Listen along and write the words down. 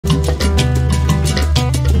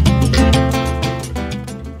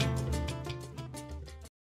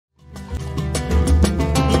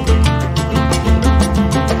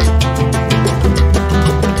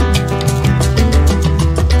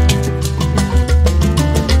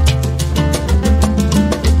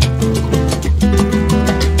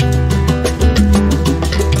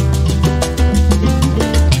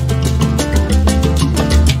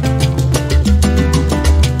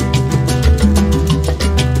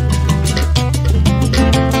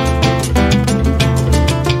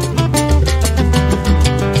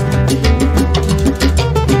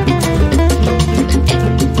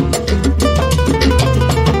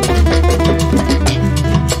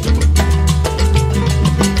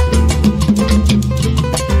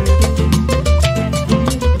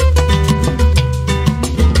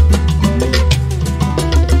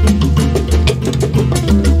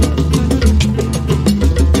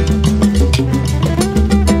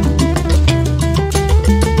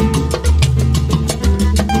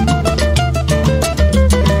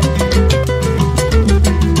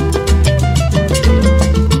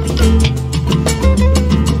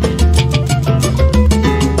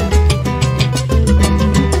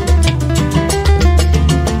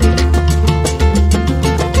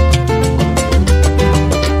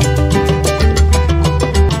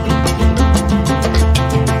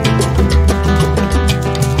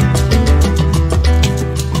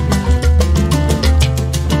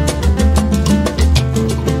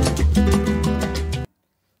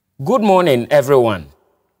Good morning, everyone.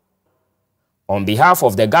 On behalf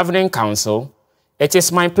of the Governing Council, it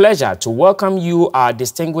is my pleasure to welcome you, our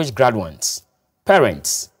distinguished graduates,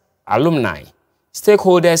 parents, alumni,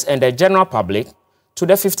 stakeholders, and the general public to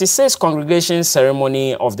the 56th Congregation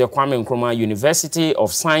Ceremony of the Kwame Nkrumah University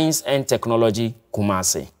of Science and Technology,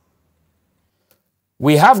 Kumasi.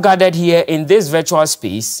 We have gathered here in this virtual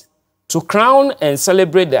space to crown and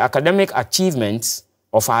celebrate the academic achievements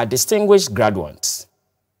of our distinguished graduates.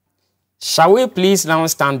 Shall we please now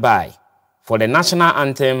stand by for the national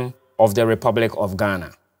anthem of the Republic of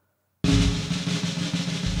Ghana?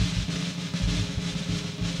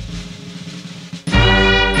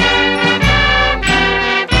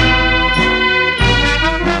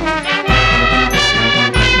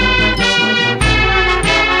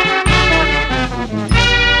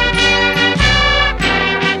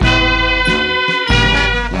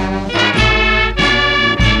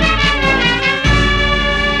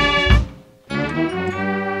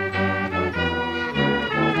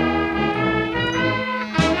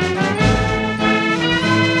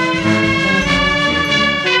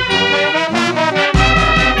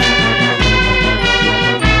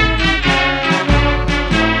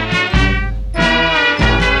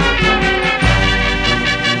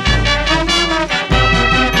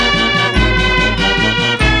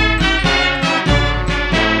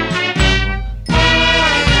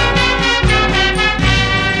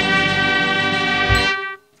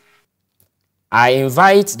 I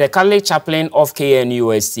invite the Catholic Chaplain of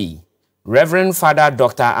KNUST, Reverend Father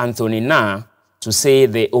Dr. Anthony Na, to say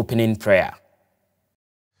the opening prayer.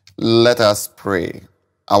 Let us pray.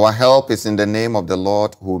 Our help is in the name of the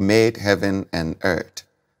Lord who made heaven and earth.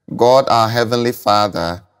 God, our Heavenly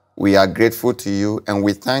Father, we are grateful to you and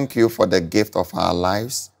we thank you for the gift of our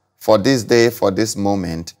lives, for this day, for this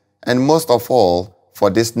moment, and most of all, for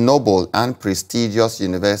this noble and prestigious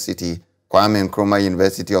university, Kwame Nkrumah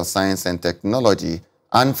University of Science and Technology,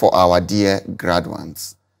 and for our dear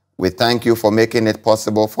graduates. We thank you for making it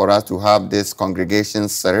possible for us to have this congregation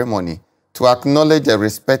ceremony to acknowledge the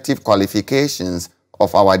respective qualifications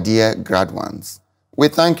of our dear graduates. We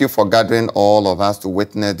thank you for gathering all of us to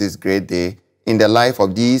witness this great day in the life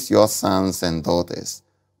of these your sons and daughters.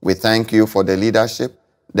 We thank you for the leadership,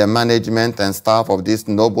 the management and staff of this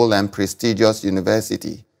noble and prestigious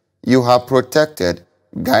university. You have protected,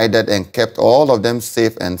 guided and kept all of them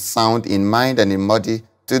safe and sound in mind and in body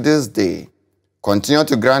to this day. Continue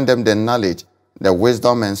to grant them the knowledge, the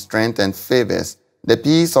wisdom and strength and favors, the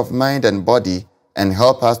peace of mind and body, and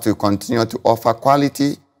help us to continue to offer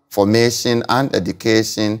quality, formation and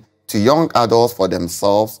education to young adults for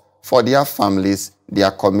themselves, for their families,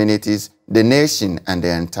 their communities, the nation and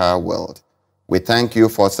the entire world. We thank you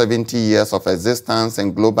for 70 years of existence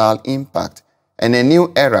and global impact, and a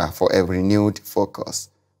new era for a renewed focus.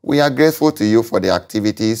 We are grateful to you for the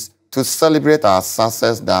activities to celebrate our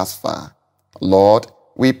success thus far. Lord,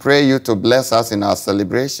 we pray you to bless us in our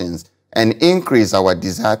celebrations and increase our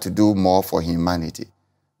desire to do more for humanity.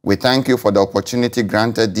 We thank you for the opportunity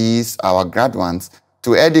granted these, our graduates,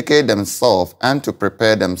 to educate themselves and to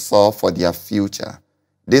prepare themselves for their future.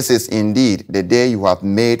 This is indeed the day you have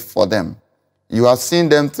made for them. You have seen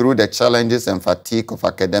them through the challenges and fatigue of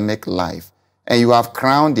academic life, and you have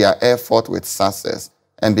crowned their effort with success.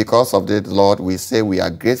 And because of this, Lord, we say we are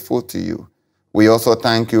grateful to you. We also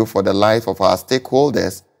thank you for the life of our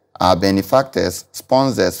stakeholders, our benefactors,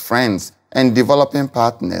 sponsors, friends, and developing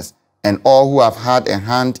partners, and all who have had a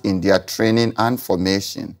hand in their training and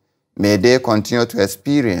formation. May they continue to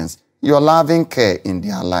experience your loving care in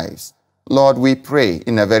their lives. Lord, we pray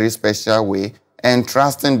in a very special way,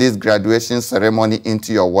 entrusting this graduation ceremony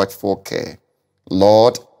into your watchful care.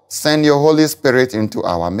 Lord, send your Holy Spirit into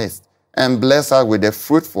our midst and bless us with a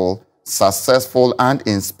fruitful, successful, and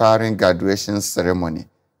inspiring graduation ceremony.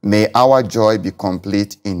 May our joy be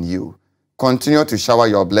complete in you. Continue to shower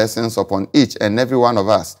your blessings upon each and every one of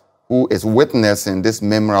us who is witnessing this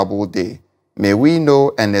memorable day. May we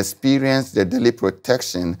know and experience the daily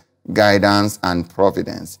protection, guidance, and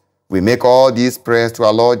providence. We make all these prayers to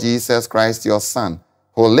our Lord Jesus Christ, your Son,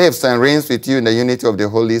 who lives and reigns with you in the unity of the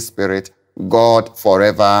Holy Spirit, God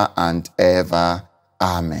forever and ever.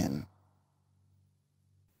 Amen.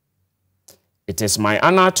 It is my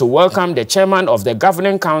honor to welcome the Chairman of the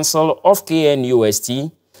Governing Council of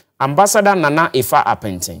KNUST, Ambassador Nana Ifa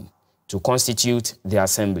Apentin, to constitute the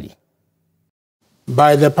Assembly.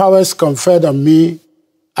 By the powers conferred on me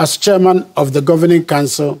as Chairman of the Governing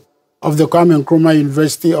Council of the Kwame Nkrumah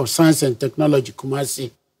University of Science and Technology, Kumasi,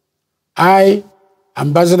 I,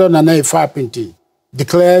 Ambassador Nana Ifa Apentin,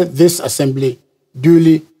 declare this Assembly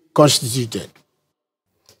duly constituted.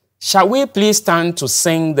 Shall we please stand to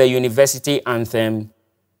sing the university anthem?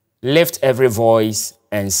 Lift every voice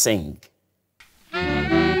and sing.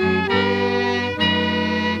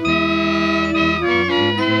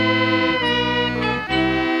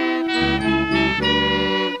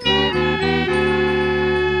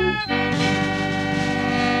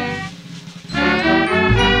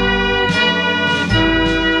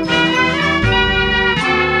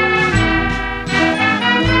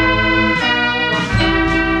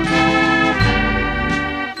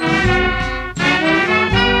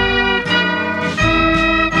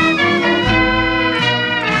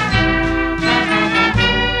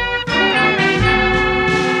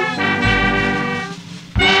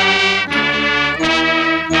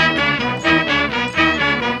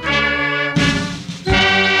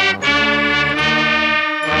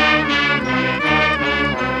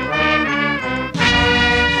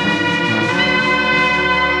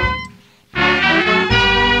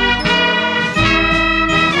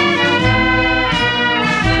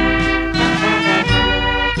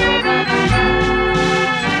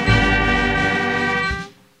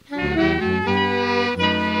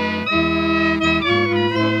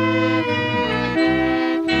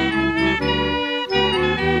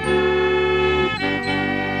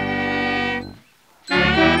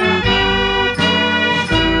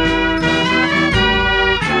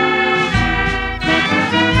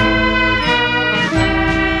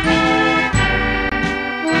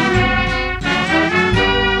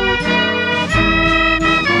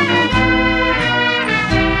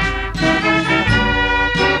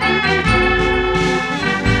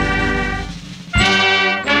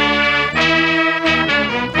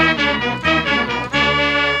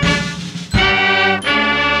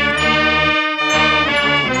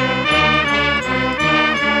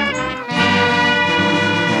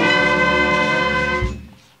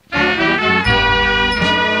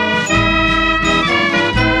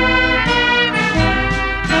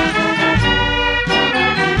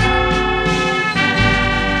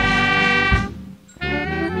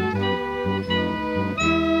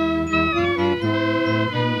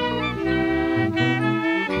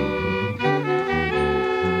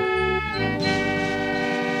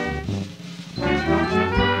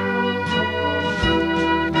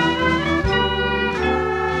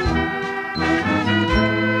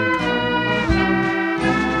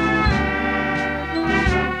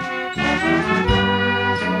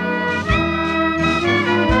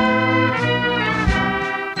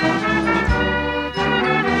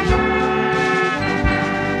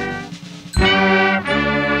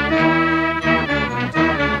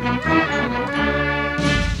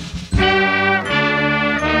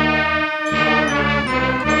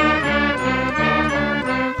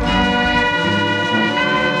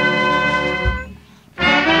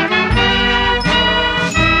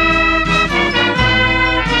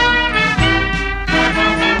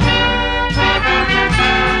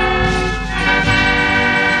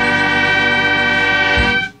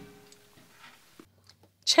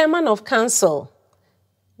 Chairman of Council,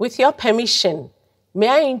 with your permission, may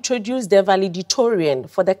I introduce the valedictorian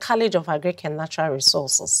for the College of Agric and Natural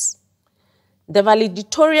Resources. The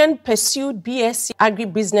valedictorian pursued BSc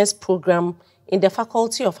Agribusiness program in the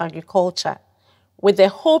Faculty of Agriculture with a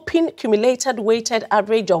hoping cumulated weighted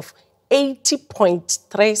average of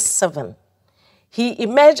 80.37. He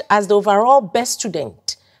emerged as the overall best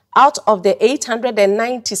student out of the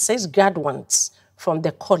 896 graduates from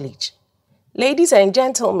the college. Ladies and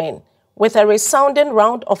gentlemen, with a resounding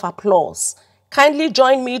round of applause, kindly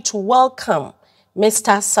join me to welcome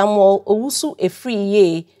Mr. Samuel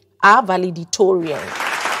Owusu-Efriye, our valedictorian.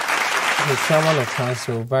 The Chairman of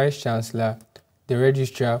Council, Vice Chancellor, the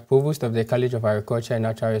Registrar, Provost of the College of Agriculture and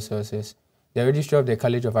Natural Resources, the Registrar of the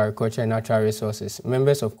College of Agriculture and Natural Resources,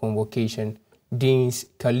 members of convocation, deans,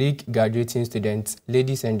 colleague graduating students,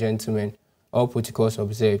 ladies and gentlemen, all protocols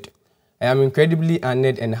observed. I am incredibly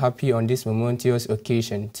honored and happy on this momentous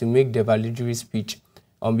occasion to make the valedictory speech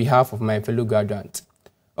on behalf of my fellow graduates.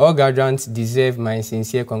 All graduates deserve my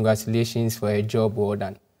sincere congratulations for a job well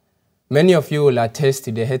done. Many of you will attest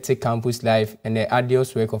to the hectic campus life and the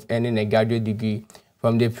arduous work of earning a graduate degree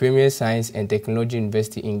from the Premier Science and Technology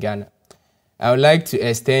University in Ghana. I would like to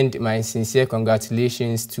extend my sincere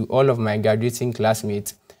congratulations to all of my graduating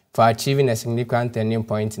classmates for achieving a significant turning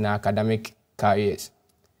point in our academic careers.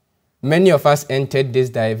 Many of us entered this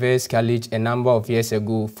diverse college a number of years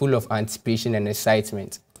ago full of anticipation and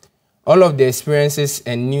excitement. All of the experiences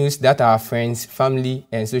and news that our friends, family,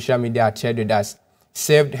 and social media had shared with us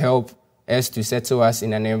served help us to settle us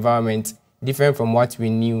in an environment different from what we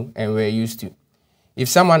knew and were used to. If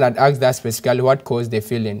someone had asked us specifically what caused the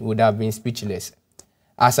feeling, we would have been speechless.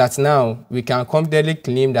 As at now, we can confidently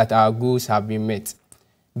claim that our goals have been met.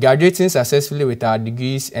 Graduating successfully with our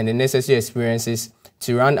degrees and the necessary experiences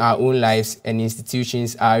to run our own lives and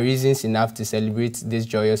institutions are reasons enough to celebrate this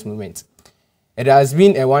joyous moment. It has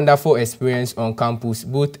been a wonderful experience on campus,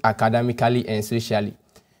 both academically and socially.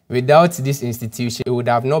 Without this institution, it would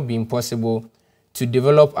have not been possible to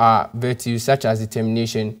develop our virtues such as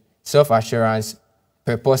determination, self-assurance,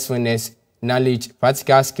 purposefulness, knowledge,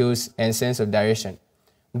 practical skills, and sense of direction.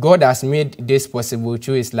 God has made this possible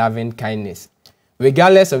through His loving kindness.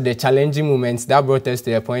 Regardless of the challenging moments that brought us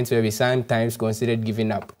to a point where we sometimes considered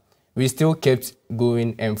giving up, we still kept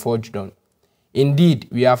going and forged on. Indeed,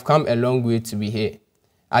 we have come a long way to be here.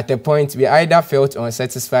 At a point, we either felt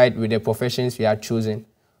unsatisfied with the professions we had chosen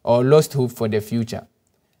or lost hope for the future.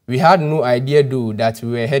 We had no idea, though, that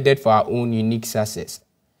we were headed for our own unique success.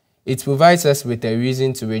 It provides us with a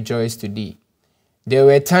reason to rejoice today. There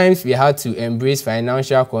were times we had to embrace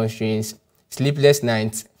financial constraints, sleepless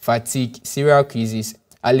nights, fatigue, serial quizzes,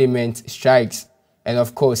 ailments, strikes, and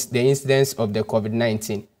of course, the incidents of the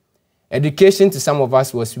COVID-19. Education to some of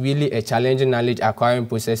us was really a challenging knowledge acquiring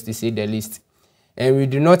process, to say the least, and we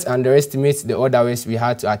do not underestimate the other ways we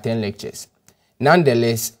had to attend lectures.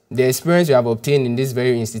 Nonetheless, the experience we have obtained in this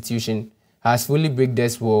very institution has fully break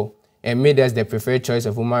this wall and made us the preferred choice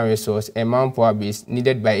of human resource and manpower base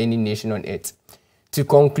needed by any nation on earth. To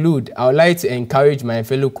conclude, I would like to encourage my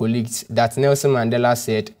fellow colleagues that Nelson Mandela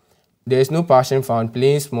said, "There is no passion found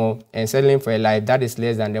playing small and settling for a life that is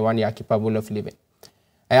less than the one you are capable of living."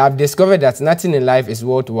 I have discovered that nothing in life is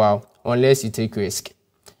worthwhile unless you take risk.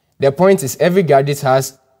 The point is, every graduate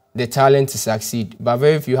has the talent to succeed, but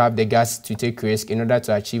very few have the guts to take risk in order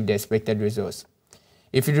to achieve the expected results.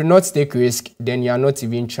 If you do not take risk, then you are not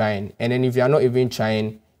even trying, and then if you are not even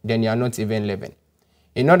trying, then you are not even living.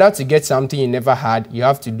 In order to get something you never had, you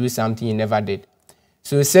have to do something you never did.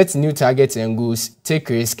 So set new targets and goals, take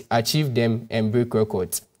risks, achieve them, and break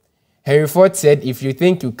records. Henry Ford said, "If you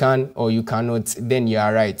think you can or you cannot, then you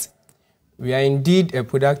are right." We are indeed a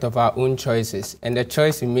product of our own choices, and the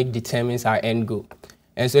choice we make determines our end goal.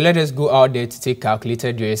 And so let us go out there to take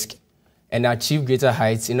calculated risk and achieve greater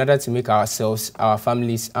heights in order to make ourselves, our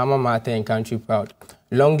families, alma mater, and country proud.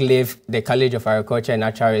 Long live the College of Agriculture and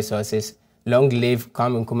Natural Resources. Long live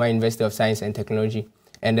KNUST-TEK University of Science and Technology.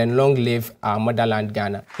 And then long live our motherland,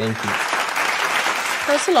 Ghana. Thank you.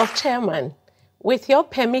 Council of Chairman, with your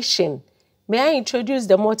permission, may I introduce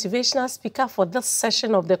the motivational speaker for this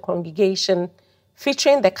session of the congregation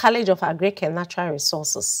featuring the College of Agric and Natural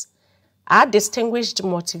Resources. Our distinguished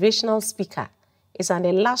motivational speaker is an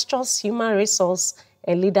illustrious human resource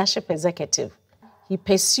and leadership executive. He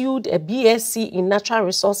pursued a BSc in Natural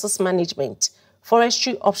Resources Management,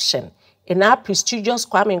 Forestry option in our prestigious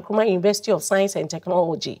Kwame Nkrumah University of Science and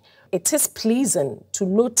Technology. It is pleasing to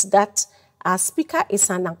note that our speaker is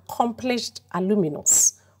an accomplished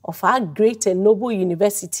alumnus of our great and noble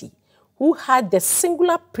university who had the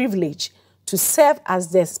singular privilege to serve as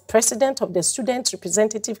the president of the Student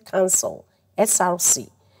Representative Council, SRC,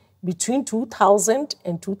 between 2000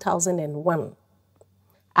 and 2001.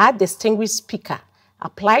 Our distinguished speaker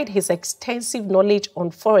applied his extensive knowledge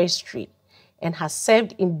on forestry and has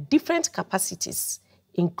served in different capacities,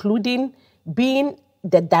 including being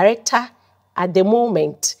the director at the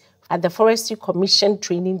moment at the Forestry Commission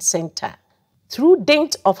Training Center. Through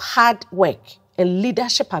dint of hard work and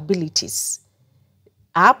leadership abilities,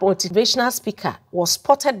 our motivational speaker was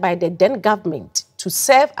spotted by the then government to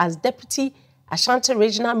serve as Deputy Ashanti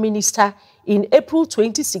Regional Minister in April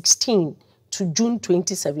 2016 to June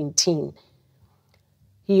 2017.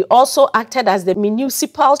 He also acted as the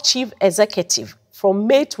Municipal Chief Executive from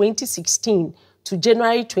May 2016 to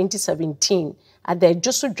January 2017 at the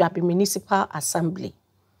Josu Dwabi Municipal Assembly.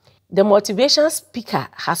 The motivational speaker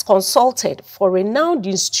has consulted for renowned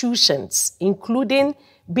institutions, including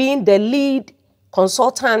being the lead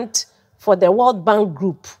consultant for the World Bank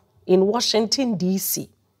Group in Washington, D.C.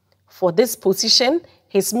 For this position,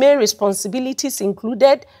 his main responsibilities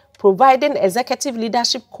included providing executive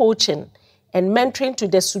leadership coaching and mentoring to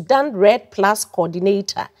the Sudan Red Plus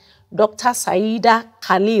coordinator, Dr. Saida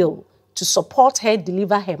Khalil, to support her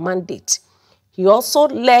deliver her mandate. He also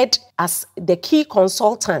led as the key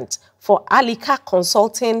consultant for Alika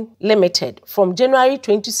Consulting Limited from January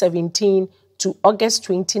 2017 to August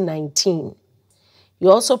 2019. He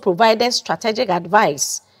also provided strategic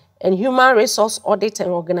advice and human resource audit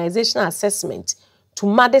and organizational assessment to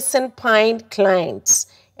Madison Pine clients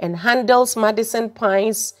and handles Madison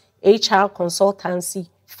Pine's HR consultancy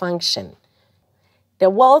function.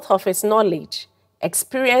 The wealth of his knowledge,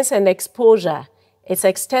 experience, and exposure It's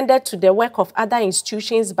extended to the work of other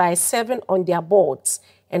institutions by serving on their boards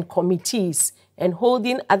and committees and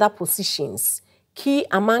holding other positions. Key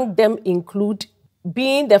among them include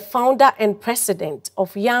being the founder and president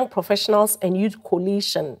of Young Professionals and Youth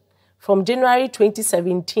Coalition from January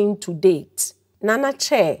 2017 to date. Nana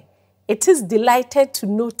Chair, it is delighted to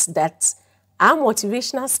note that our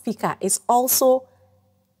motivational speaker is also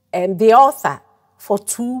the author for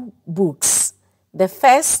 2 books. The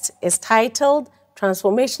first is titled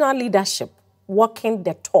Transformational Leadership, Walking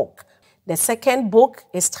the Talk. The second book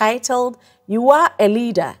is titled You Are a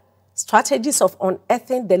Leader, Strategies of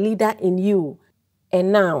Unearthing the Leader in You.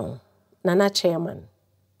 And now, Nana Chairman,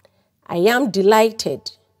 I am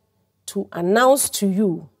delighted to announce to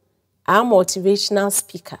you our motivational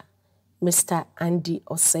speaker, Mr. Andy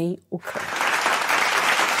Osei Ukra.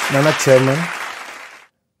 Nana Chairman,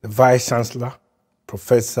 the Vice Chancellor,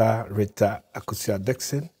 Professor Rita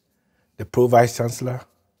Akusia-Dixon, the Pro-Vice Chancellor,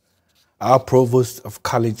 our Provost of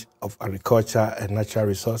College of Agriculture and Natural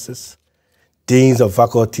Resources, Deans of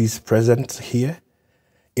Faculties present here,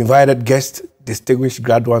 invited guests, distinguished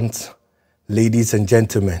graduates, ladies and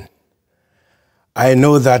gentlemen. I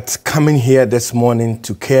know that coming here this morning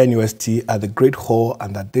to KNUST at the Great Hall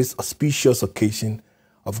and at this auspicious occasion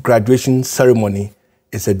of graduation ceremony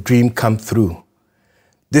is a dream come true.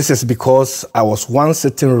 This is because I was once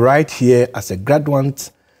sitting right here as a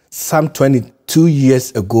graduate some 22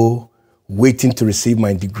 years ago, waiting to receive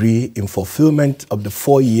my degree in fulfillment of the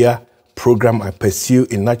 4-year program I pursue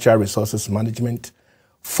in Natural Resources Management,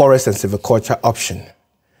 Forest and Silviculture option.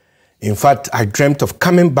 In fact, I dreamt of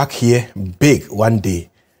coming back here big one day,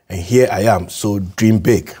 and here I am, so dream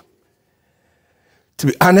big. To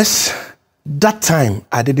be honest, that time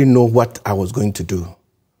I didn't know what I was going to do,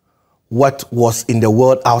 what was in the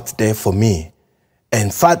world out there for me, in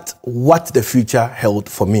fact, what the future held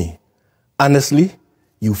for me. Honestly,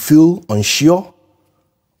 you feel unsure,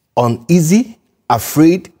 uneasy,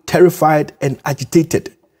 afraid, terrified, and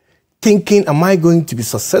agitated, thinking, am I going to be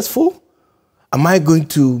successful? Am I going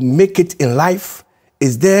to make it in life?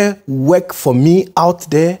 Is there work for me out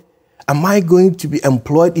there? Am I going to be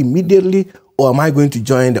employed immediately, or am I going to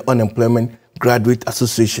join the Unemployment Graduate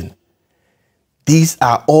Association? These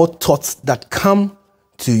are all thoughts that come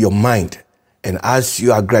to your mind. And as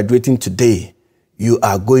you are graduating today, you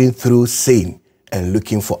are going through same and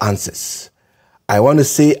looking for answers. I want to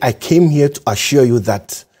say I came here to assure you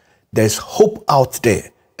that there's hope out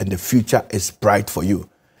there and the future is bright for you.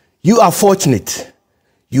 You are fortunate.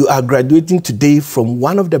 You are graduating today from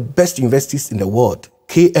one of the best universities in the world,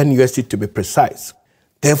 KNUST to be precise.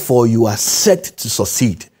 Therefore, you are set to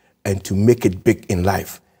succeed and to make it big in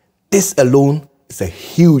life. This alone is a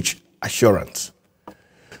huge assurance.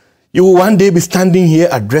 You will one day be standing here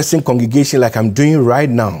addressing congregation like I'm doing right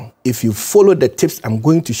now if you follow the tips I'm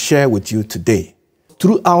going to share with you today.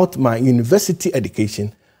 Throughout my university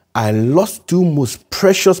education, I lost 2 most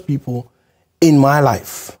precious people in my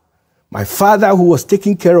life. My father, who was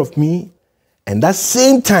taking care of me, and that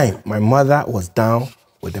same time, my mother was down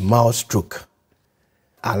with a mild stroke.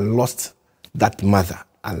 I lost that mother.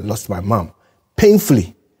 I lost my mom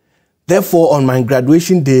painfully. Therefore, on my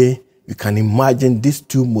graduation day, you can imagine these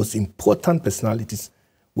 2 most important personalities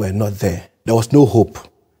were not there. There was no hope.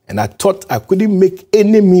 And I thought I couldn't make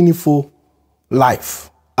any meaningful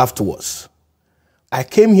life afterwards. I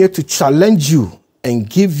came here to challenge you and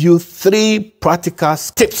give you 3 practical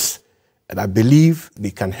tips that I believe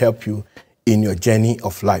they can help you in your journey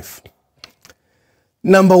of life.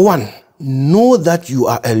 Number 1, know that you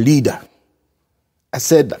are a leader. I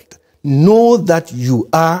said that. Know that you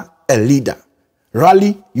are a leader.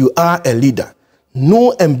 Rally, you are a leader.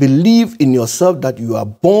 Know and believe in yourself that you are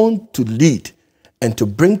born to lead and to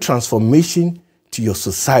bring transformation to your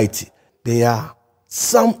society. There are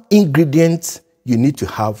some ingredients you need to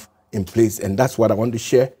have in place, and that's what I want to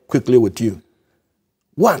share quickly with you.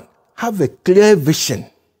 1, have a clear vision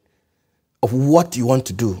of what you want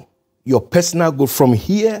to do. Your personal goal from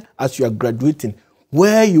here as you are graduating,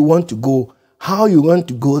 where you want to go, how you want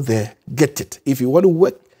to go there, get it. If you want to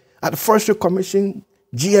work at the Forestry Commission,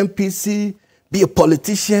 GMPC, be a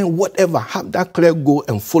politician, whatever, have that clear goal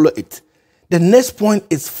and follow it. The next point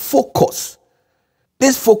is focus.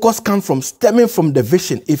 This focus comes from stemming from the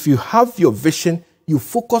vision. If you have your vision, you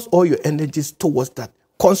focus all your energies towards that.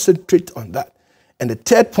 Concentrate on that. And the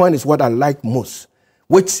third point is what I like most,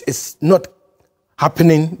 which is not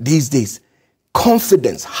happening these days.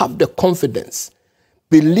 Confidence. Have the confidence.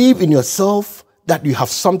 Believe in yourself that you have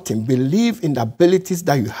something. Believe in the abilities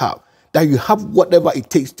that you have whatever it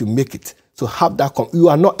takes to make it. So have that. You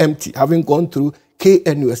are not empty. Having gone through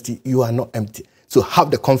KNUST, you are not empty. So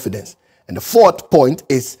have the confidence. And the fourth point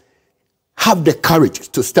is have the courage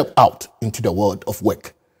to step out into the world of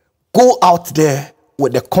work. Go out there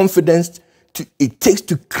with the confidence it takes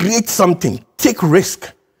to create something. Take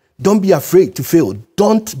risk. Don't be afraid to fail.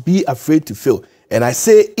 Don't be afraid to fail. And I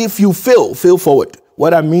say, if you fail, fail forward.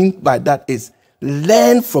 What I mean by that is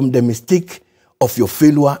learn from the mistake of your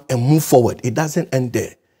failure and move forward. It doesn't end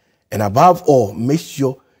there. And above all, make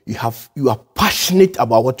sure you are passionate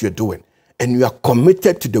about what you're doing and you are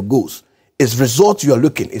committed to the goals. It's results you are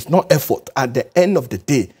looking. It's not effort. At the end of the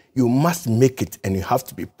day, you must make it and you have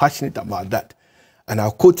to be passionate about that. And I'll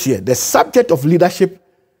quote here, the subject of leadership,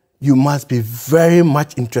 you must be very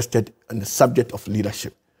much interested in the subject of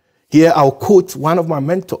leadership. Here I'll quote one of my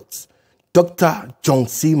mentors, Dr. John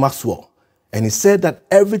C. Maxwell. And he said that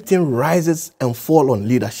everything rises and falls on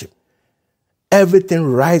leadership. Everything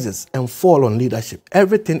rises and falls on leadership.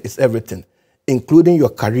 Everything is everything, including your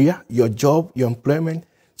career, your job, your employment.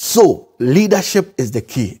 So leadership is the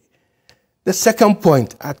key. The second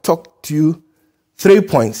point, I talked to you 3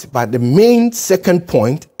 points, but the main second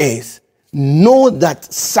point is know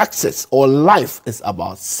that success or life is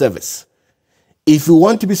about service. If you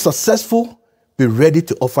want to be successful, be ready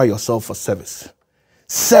to offer yourself for service.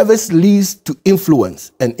 Service leads to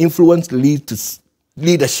influence, and influence leads to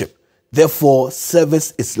leadership. Therefore,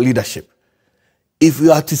 service is leadership. If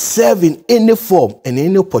you are to serve in any form and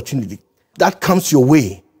any opportunity that comes your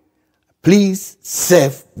way, please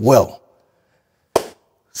serve well.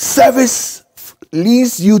 Service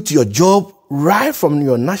leads you to your job right from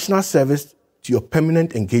your national service to your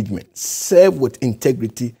permanent engagement. Serve with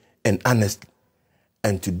integrity and honesty,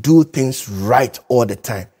 and to do things right all the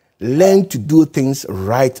time. Learn to do things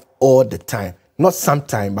right all the time. Not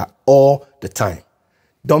sometime, but all the time.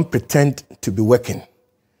 Don't pretend to be working,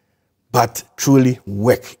 but truly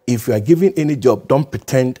work. If you are given any job, don't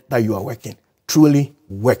pretend that you are working. Truly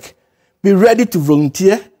work. Be ready to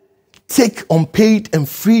volunteer. Take unpaid and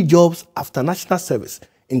free jobs after national service,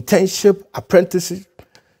 internship, apprenticeship,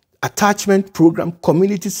 attachment program,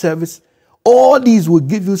 community service. All these will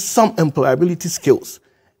give you some employability skills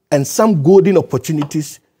and some golden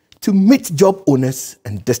opportunities to meet job owners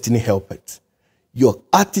and destiny helpers. Your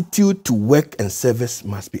attitude to work and service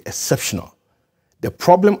must be exceptional. The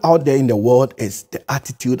problem out there in the world is the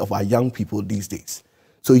attitude of our young people these days.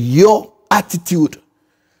 So your attitude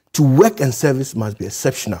to work and service must be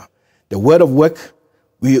exceptional. The world of work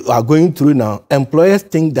we are going through now, employers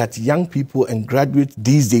think that young people and graduates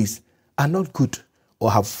these days are not good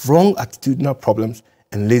or have wrong attitudinal problems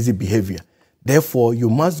and lazy behavior. Therefore, you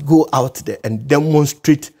must go out there and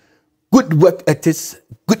demonstrate good work ethics,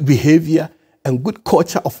 good behavior, and good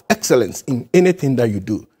culture of excellence in anything that you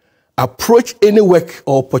do. Approach any work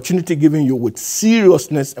or opportunity given you with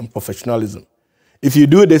seriousness and professionalism. If you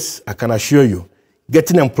do this, I can assure you,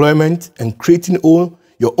 getting employment and creating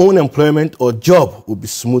your own employment or job will be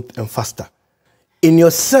smooth and faster. In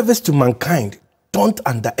your service to mankind, don't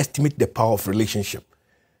underestimate the power of relationship.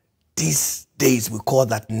 These days, we call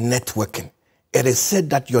that networking. It is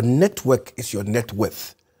said that your network is your net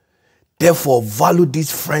worth. Therefore, value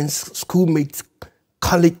these friends, schoolmates,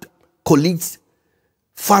 colleagues,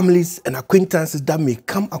 families, and acquaintances that may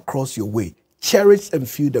come across your way. Cherish and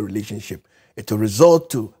feel the relationship. It will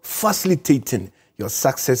result to facilitating your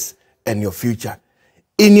success and your future.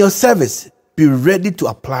 In your service, be ready to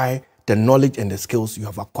apply the knowledge and the skills you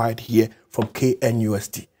have acquired here from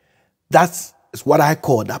KNUST. That is what I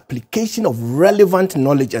call the application of relevant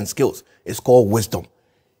knowledge and skills. It's called wisdom.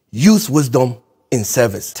 Use wisdom in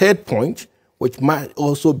service. Third point, which might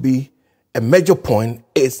also be a major point,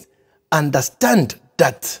 is understand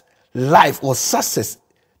that life or success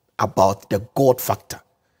about the God factor.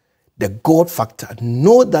 The God factor.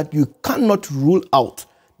 Know that you cannot rule out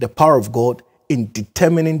the power of God in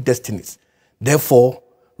determining destinies. Therefore,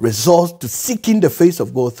 resort to seeking the face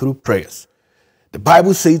of God through prayers. The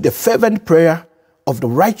Bible says the fervent prayer of the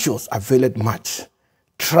righteous availeth much.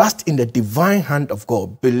 Trust in the divine hand of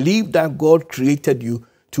God. Believe that God created you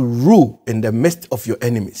to rule in the midst of your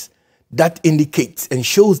enemies. That indicates and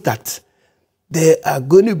shows that there are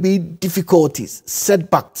going to be difficulties,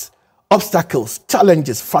 setbacks, obstacles,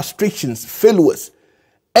 challenges, frustrations, failures,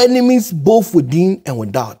 enemies both within and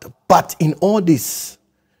without. But in all this,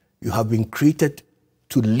 you have been created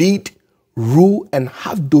to lead, rule, and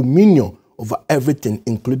have dominion over everything,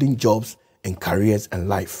 including jobs and careers and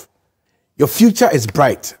life. Your future is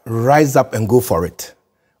bright. Rise up and go for it.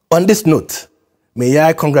 On this note, may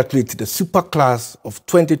I congratulate the super class of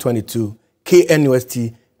 2022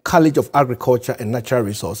 KNUST College of Agriculture and Natural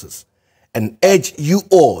Resources and urge you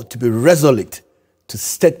all to be resolute to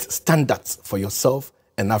set standards for yourself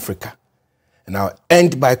and Africa. And I'll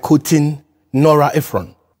end by quoting Nora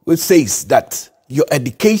Ephron, which says that your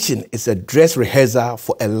education is a dress rehearsal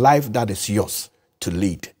for a life that is yours to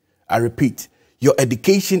lead. I repeat, your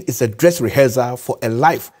education is a dress rehearsal for a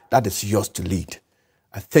life that is yours to lead.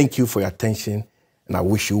 I thank you for your attention, and I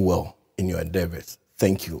wish you well in your endeavors.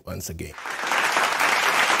 Thank you once again.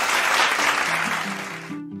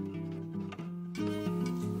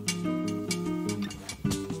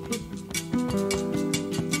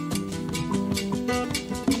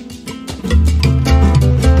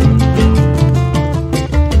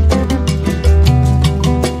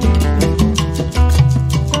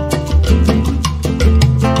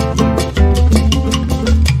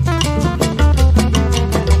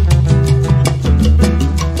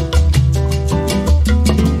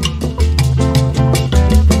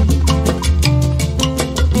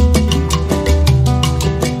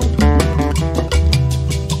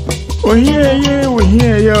 Oh yeah, yeah, oh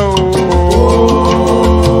yeah, yo.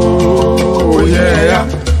 Oh yeah, yeah.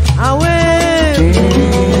 Away.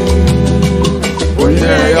 Oh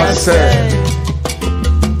yeah, yeah, say.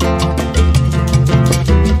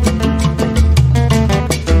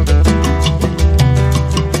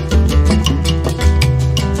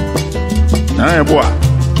 Nah, boy.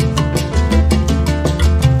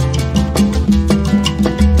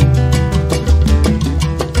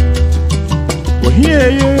 Yeah,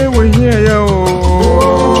 yeah, we hear you.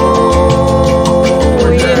 Oh,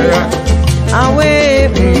 yeah, away.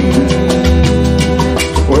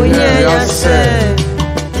 Oh, yeah, say.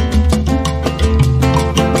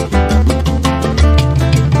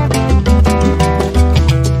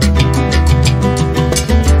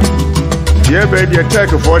 Yeah, baby, you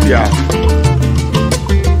take a photo, yeah.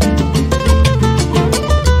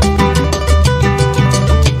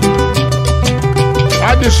 I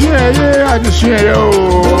just hear you. I just hear ya.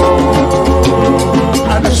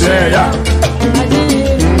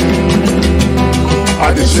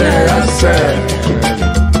 I just hear ya say.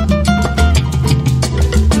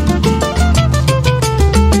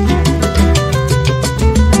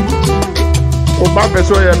 Oh, Baba,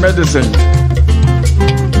 so your medicine.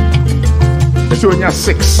 It's only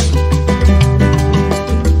 6.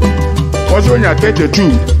 What's when you're 32?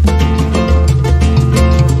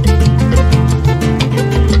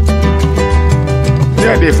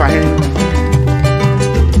 Yeah, they find.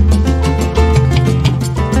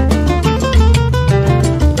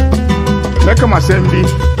 Make him assembly.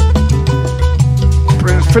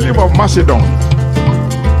 Prince Philip of Macedon.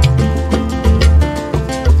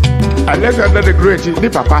 Alexander the Great, the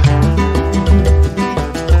Papa.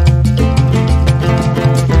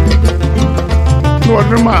 No,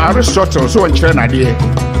 no, Aristotle, so in China, dear.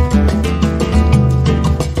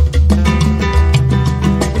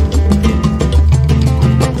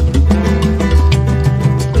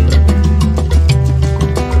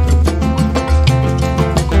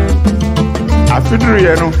 Fidri,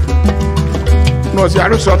 no, see,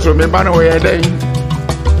 Aristotle, me ban away a day.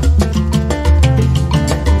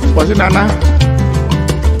 Was it Nana?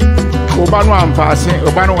 Obano, I'm passing,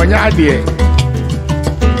 Obano, when you're dear.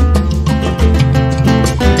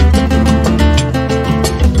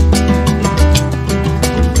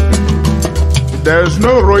 There is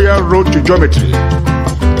no royal road to geometry.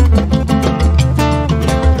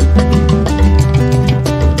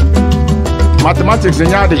 Mathematics in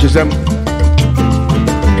Yadishism.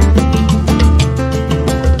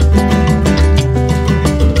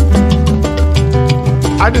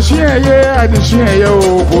 I just hear ya, I just hear ya,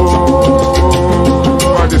 oh,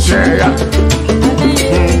 I just hear ya.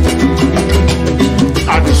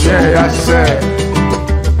 I just hear ya say.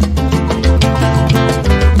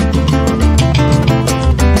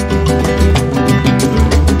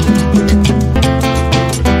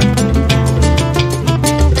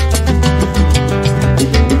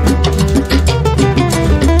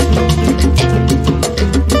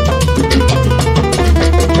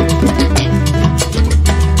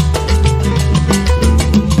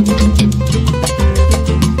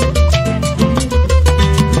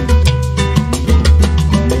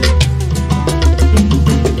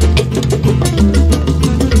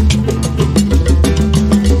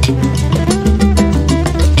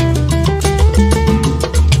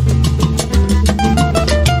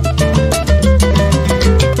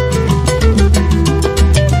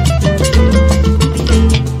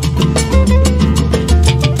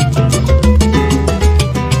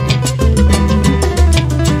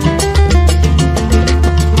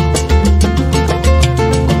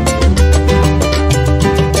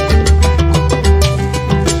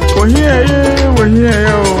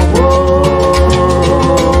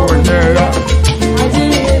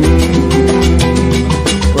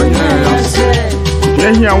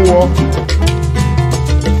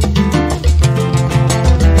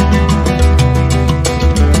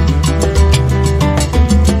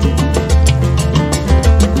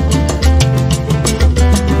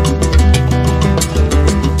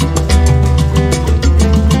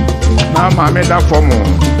 maame da fam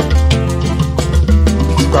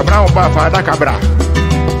kwabra wo ba fa da kabra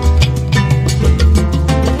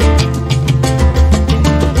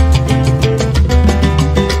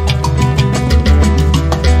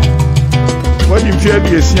wadi mfia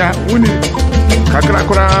bi esia woni kakra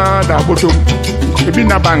kora da botom ebi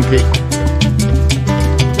na banki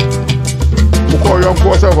ko yon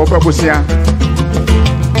ko se ko pabusia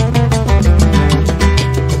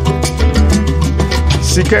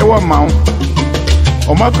sike wa maw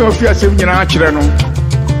o ma ko fi asem nyina a kire no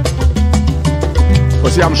o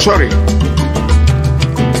say I'm sorry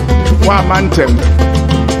wa mantem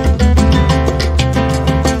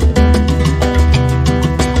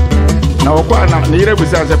na o kwa na yire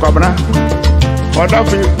busa se kwabna o da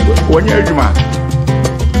fi wonya adwuma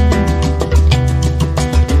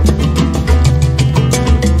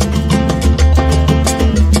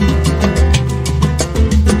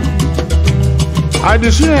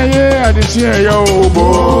Adisia yo bo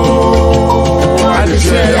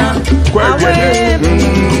Adisia kwegede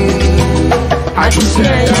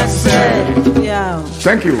Adisia say yeah.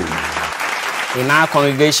 Thank you. In our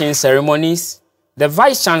congregation ceremonies, the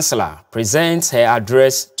Vice Chancellor presents her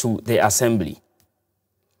address to the Assembly.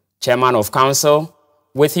 Chairman of Council,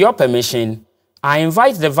 with your permission, I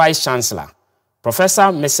invite the Vice Chancellor, Professor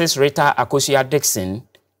Mrs. Rita Akosua-Dixon,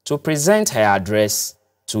 to present her address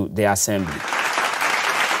to the Assembly.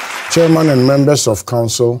 Chairman and members of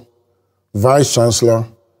Council, Vice Chancellor,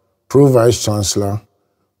 Pro-Vice Chancellor,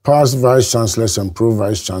 past Vice Chancellors and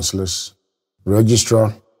Pro-Vice Chancellors,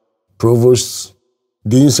 Registrar, Provosts,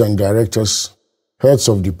 Deans and Directors, Heads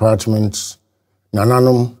of Departments,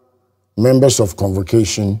 Nananum, members of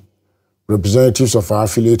Convocation, representatives of our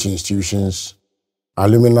affiliate institutions,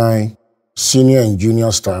 alumni, senior and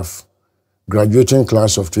junior staff, graduating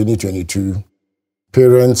class of 2022,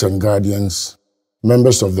 parents and guardians,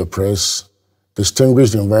 members of the press,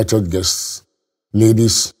 distinguished invited guests,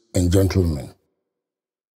 ladies and gentlemen.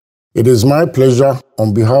 It is my pleasure,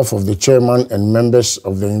 on behalf of the Chairman and members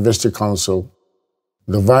of the University Council,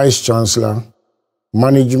 the Vice Chancellor,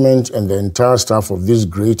 management and the entire staff of this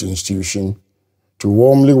great institution, to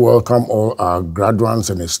warmly welcome all our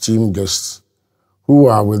graduates and esteemed guests who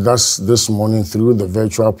are with us this morning through the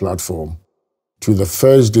virtual platform to the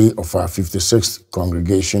first day of our 56th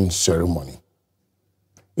congregation ceremony.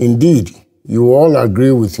 Indeed, you all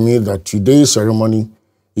agree with me that today's ceremony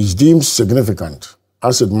is deemed significant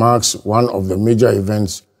as it marks one of the major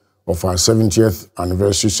events of our 70th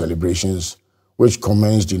anniversary celebrations, which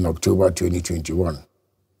commenced in October 2021.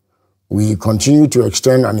 We continue to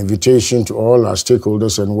extend an invitation to all our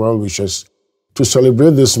stakeholders and well-wishers to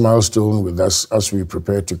celebrate this milestone with us as we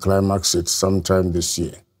prepare to climax it sometime this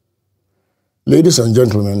year. Ladies and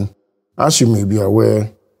gentlemen, as you may be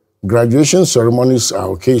aware, graduation ceremonies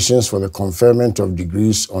are occasions for the conferment of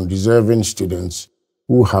degrees on deserving students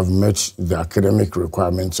who have met the academic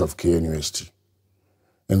requirements of KNUST.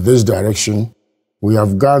 In this direction, we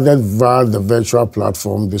have gathered via the virtual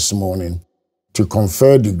platform this morning to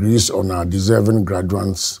confer degrees on our deserving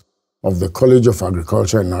graduates of the College of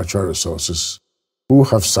Agriculture and Natural Resources who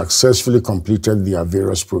have successfully completed their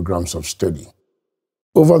various programs of study.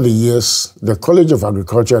 Over the years, the College of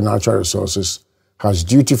Agriculture and Natural Resources has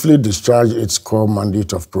dutifully discharged its core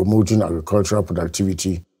mandate of promoting agricultural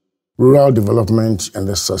productivity, rural development, and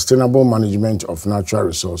the sustainable management of natural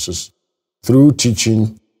resources through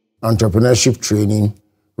teaching, entrepreneurship training,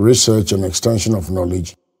 research, and extension of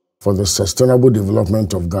knowledge for the sustainable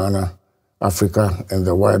development of Ghana, Africa, and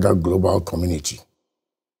the wider global community.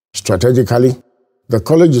 Strategically, the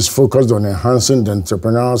college is focused on enhancing the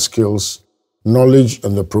entrepreneurial skills, knowledge,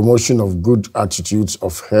 and the promotion of good attitudes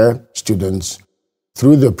of her students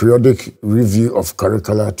through the periodic review of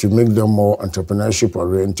curricula to make them more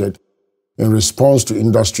entrepreneurship-oriented in response to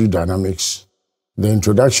industry dynamics, the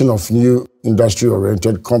introduction of new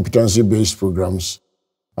industry-oriented competency-based programs,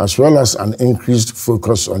 as well as an increased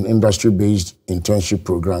focus on industry-based internship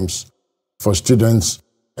programs for students'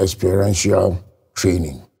 experiential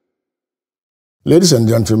training. Ladies and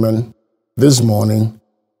gentlemen, this morning,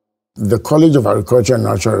 the College of Agriculture and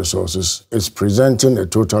Natural Resources is presenting a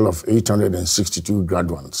total of 862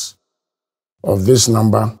 graduates. Of this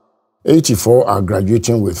number, 84 are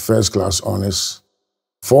graduating with first-class honors,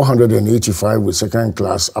 485 with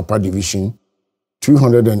second-class upper division,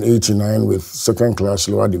 289 with second-class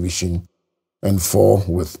lower division, and 4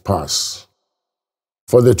 with pass.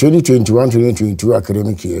 For the 2021-2022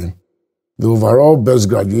 academic year, the overall best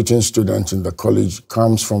graduating student in the college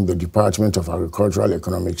comes from the Department of Agricultural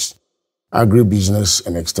Economics, Agribusiness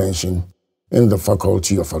and Extension in the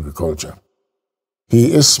Faculty of Agriculture.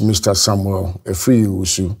 He is Mr. Samuel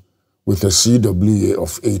Efriusu, with a CWA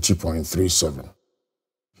of 80.37.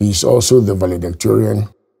 He is also the valedictorian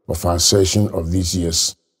of our session of this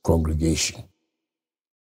year's congregation.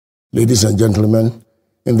 Ladies and gentlemen,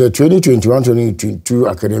 in the 2021-2022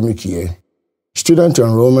 academic year, student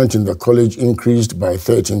enrollment in the college increased by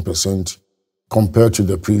 13% compared to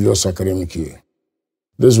the previous academic year.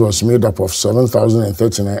 This was made up of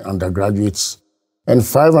 7,039 undergraduates and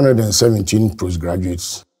 517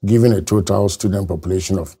 postgraduates, giving a total student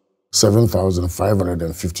population of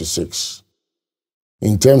 7,556.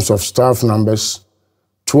 In terms of staff numbers,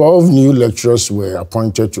 12 new lecturers were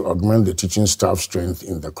appointed to augment the teaching staff strength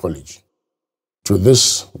in the college. To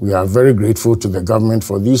this, we are very grateful to the government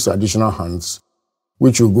for these additional hands,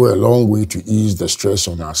 which will go a long way to ease the stress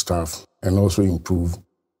on our staff and also improve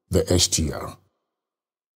the STR.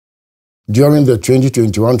 During the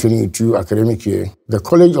 2021-22 academic year, the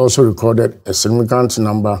college also recorded a significant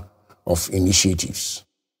number of initiatives.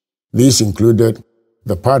 These included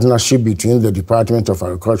the partnership between the Department of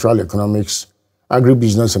Agricultural Economics,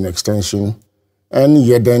 Agribusiness and Extension, and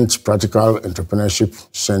Yedent Practical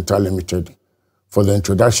Entrepreneurship Center Limited for the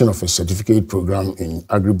introduction of a certificate program in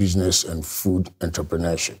agribusiness and food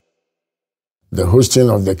entrepreneurship. The hosting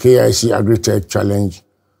of the KIC Agri-Tech Challenge,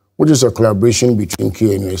 which is a collaboration between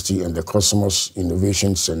KNUST and the Cosmos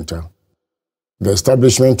Innovation Center. The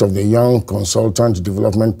establishment of the Young Consultant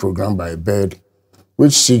Development Program by BED,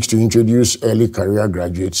 which seeks to introduce early career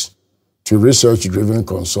graduates to research-driven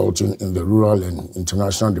consulting in the rural and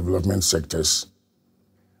international development sectors.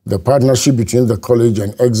 The partnership between the college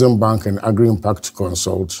and Exim Bank and Agri-Impact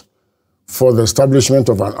Consult for the establishment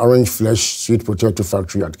of an orange flesh sweet potato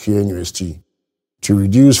factory at KNUST to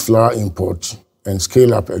reduce flour import and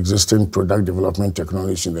scale up existing product development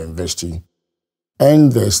technology in the university,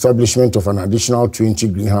 and the establishment of an additional 20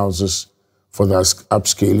 greenhouses for the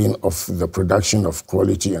upscaling of the production of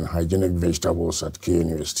quality and hygienic vegetables at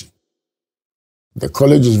KNUST. The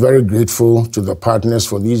college is very grateful to the partners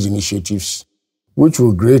for these initiatives, which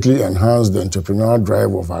will greatly enhance the entrepreneurial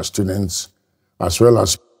drive of our students, as well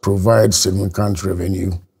as provide significant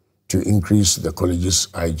revenue to increase the college's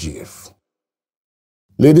IGF.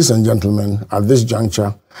 Ladies and gentlemen, at this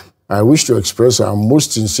juncture, I wish to express our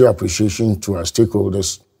most sincere appreciation to our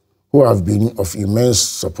stakeholders who have been of immense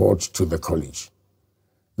support to the college.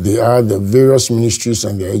 They are the various ministries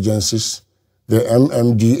and their agencies, the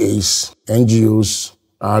MMDAs, NGOs,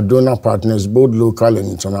 our donor partners, both local and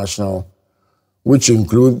international, which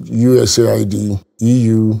include USAID,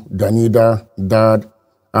 EU, DANIDA, DAD,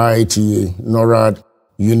 IITA, NORAD,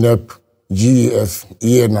 UNEP, GEF,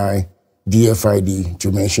 ENI, DFID,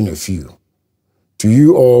 to mention a few. To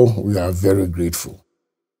you all, we are very grateful.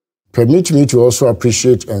 Permit me to also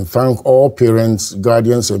appreciate and thank all parents,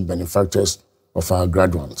 guardians, and benefactors of our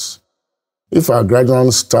graduates. If our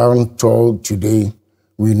graduates stand tall today,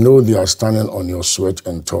 we know they are standing on your sweat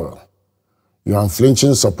and toil. Your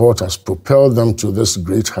unflinching support has propelled them to this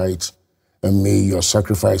great height, and may your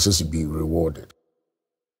sacrifices be rewarded.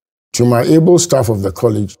 To my able staff of the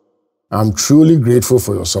college, I'm truly grateful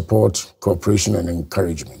for your support, cooperation, and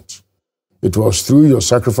encouragement. It was through your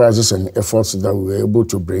sacrifices and efforts that we were able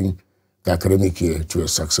to bring the academic year to a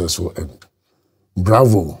successful end.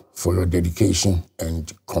 Bravo for your dedication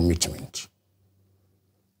and commitment.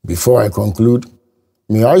 Before I conclude,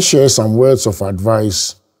 may I share some words of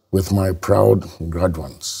advice with my proud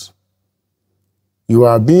graduates. You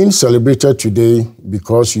are being celebrated today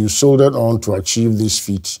because you soldiered on to achieve this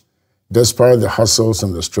feat, despite the hassles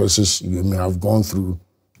and the stresses you may have gone through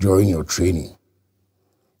during your training.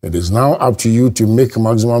 It is now up to you to make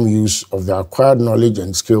maximum use of the acquired knowledge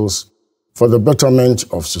and skills for the betterment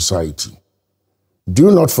of society.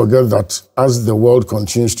 Do not forget that as the world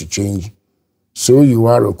continues to change, so you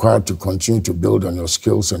are required to continue to build on your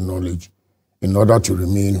skills and knowledge in order to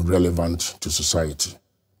remain relevant to society.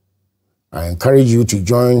 I encourage you to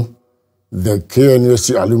join the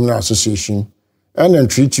KNUST Alumni Association and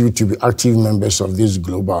entreat you to be active members of this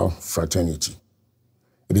global fraternity.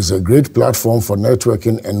 It is a great platform for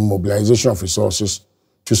networking and mobilization of resources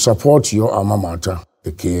to support your alma mater,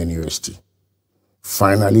 the KNUST.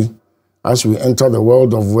 Finally, as we enter the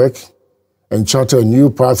world of work and charter a new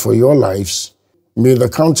path for your lives, may the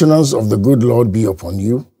countenance of the good Lord be upon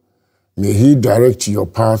you. May He direct your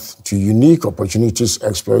path to unique opportunities,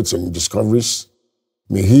 exploits, and discoveries.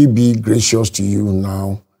 May He be gracious to you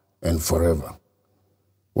now and forever.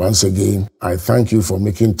 Once again, I thank you for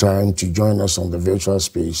making time to join us on the virtual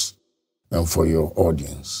space and for your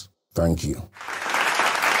audience. Thank you.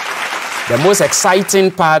 The most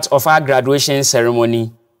exciting part of our graduation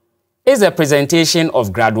ceremony is the presentation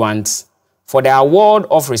of graduands for the award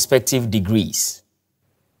of respective degrees.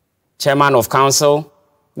 Chairman of Council,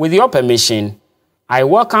 with your permission, I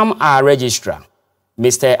welcome our Registrar,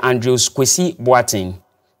 Mr. Andrews Kwesi Boateng,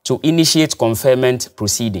 to initiate conferment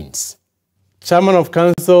proceedings. Chairman of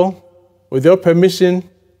Council, with your permission,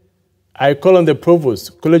 I call on the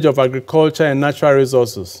Provost, College of Agriculture and Natural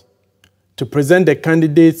Resources, to present the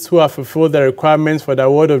candidates who have fulfilled the requirements for the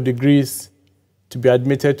award of degrees to be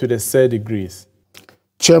admitted to the said degrees.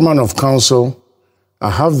 Chairman of Council, I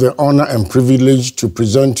have the honor and privilege to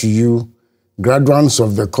present to you graduates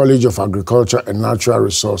of the College of Agriculture and Natural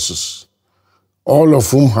Resources, all of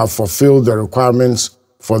whom have fulfilled the requirements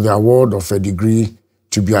for the award of a degree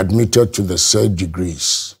to be admitted to the said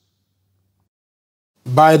degrees.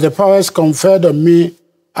 By the powers conferred on me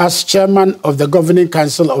as chairman of the governing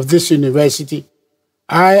council of this university,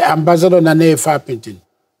 I, Ambassador Nana Farpington,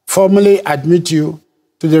 formally admit you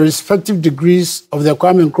to the respective degrees of the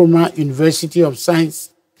Kwame Nkrumah University of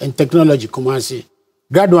Science and Technology, Kumasi.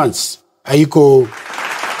 Graduands, Ayiko.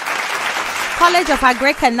 College of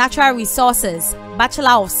Agriculture and Natural Resources,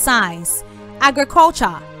 Bachelor of Science,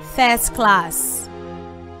 Agriculture, First Class.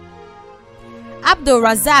 Abdul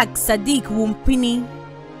Razak Sadiq Wumpini,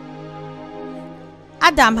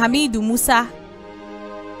 Adam Hamidu Musa,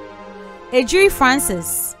 Ejiri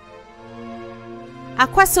Francis,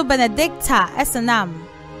 Akwaso Benedicta Esenam,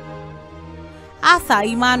 Arthur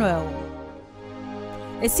Emmanuel,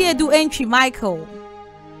 Esiedu Entry Michael,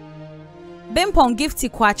 Bimpon Gifty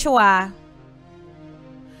Kwachoa,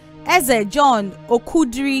 Eze John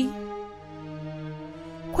Okudri,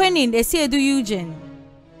 Quenin Esiedu Eugene,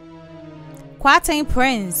 Kwatain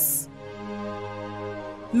Prince,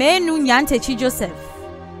 Menu Nyantechi Joseph,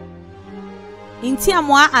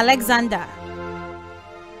 Intiamwa Alexander,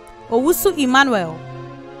 Owusu Emmanuel,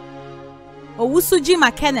 Owusu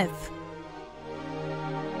Jima Kenneth,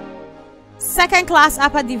 Second Class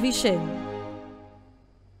Upper Division,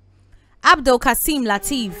 Abdul Kasim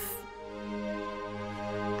Latif,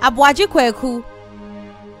 Abwaji Kweku,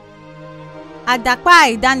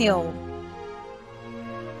 Adakpai Daniel,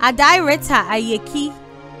 Adai Reta Ayeki,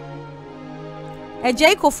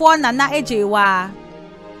 Ejei Kofo Nana Ejewa,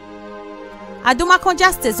 Adumakon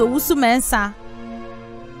Justice Owusu Mensa,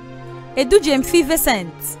 Edu Jemfi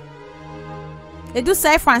Vincent, Edu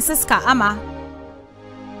Sai Francisca Ama,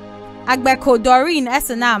 Agbeko Doreen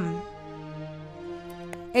Esenam,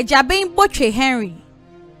 Ejabein Boche Henry,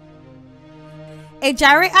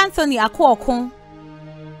 Ejare Anthony Akwokun,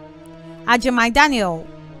 Ajemai Daniel,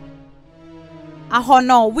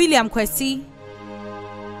 Ahono William Kwesi,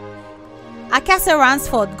 Akase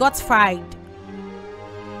Ransford Godfried,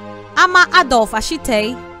 Ama Adolf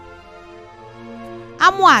Ashite,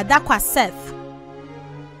 Amwa Dakwa Seth,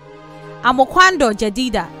 Amokwando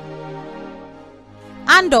Jedida,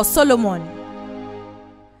 Ando Solomon,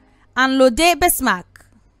 Anlode Besmak,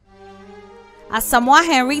 Asamoah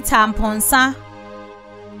Henrita Amponsa,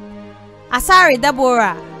 Asare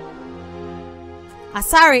Deborah,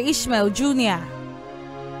 Asare Ishmael Jr.,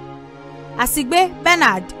 Asigbe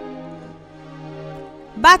Bernard,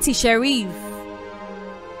 Bati Sherif,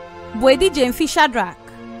 Bwedi Jemfi Shadrach,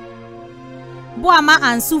 Boama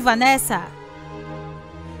Ansu Vanessa,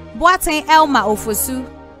 Boateng Elma Ofosu,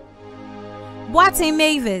 Boateng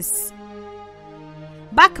Mavis,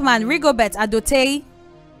 Backman Rigobert Adotei,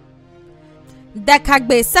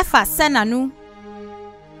 Dekagbe Sefa Senanu,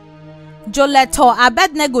 Joleto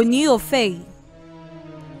Abednego Niofei,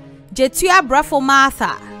 Jetua Brafo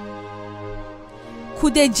Martha,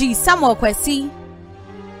 Kudeji Samuel Kwesi,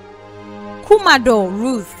 Kumado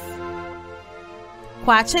Ruth,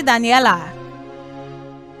 Kwache Daniela,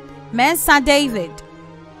 Mensa David,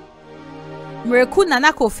 Mreku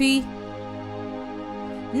Nana Kofi,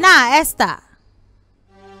 Na Esther,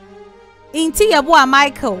 Inti Yabua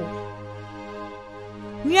Michael,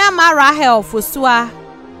 Nyama Rahel Fosua,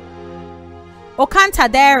 Okanta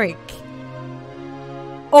Derek,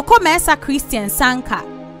 Okomesa Christian Sanka,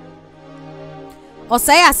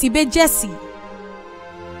 Osaya Sibe Jesse,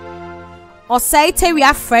 Osai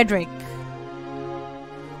Teria Frederick,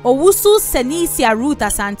 Owusu Senisia Ruth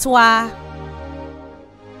Asantua,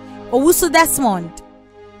 Owusu Desmond,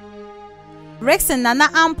 Rexen Nana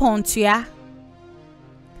Ampontua,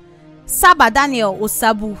 Saba Daniel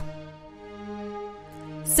Osabu,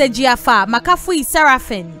 Sejiafa Makafui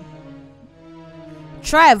Seraphim,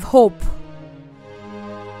 Trev Hope,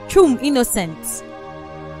 Chum Innocent,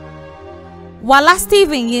 Wala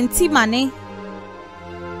Steven Yentimane,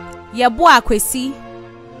 Yabua Kwesi,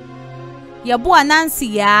 Yabua Nancy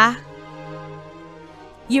Ya,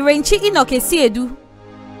 Yirenchi Inokesi Edu,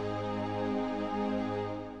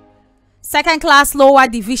 Second Class Lower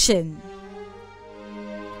Division,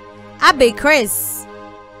 Abe Chris,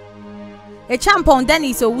 Echampon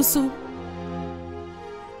Dennis Owusu.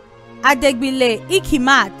 Adegbile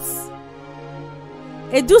Ikimat.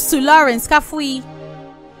 Edusu Lawrence Kafui.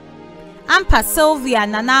 Ampa Sylvia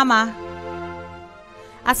Nanama.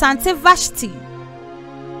 Asante Vashti.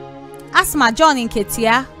 Asma John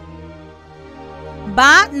Nketia.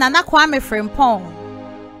 Ba Nana Kwame Frimpong.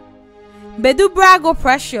 Bedu Brago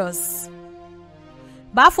Precious.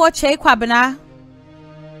 Bafo Che Kwabena.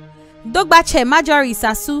 Dogbache Majori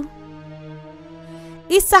Sasu.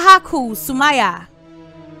 Isahaku Sumaya.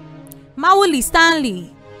 Mawuli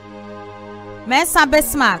Stanley. Mensa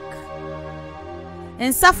Besmak.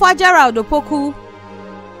 Nsafwa Gerald Opoku.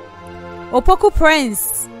 Opoku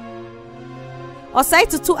Prince. Osai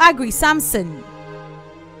Tutu Agri Samson.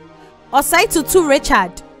 Osai Tutu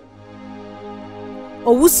Richard.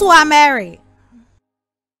 Owusu Mary.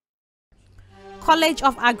 College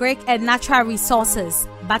of Agric and Natural Resources,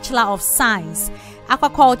 Bachelor of Science,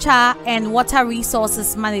 Aquaculture and Water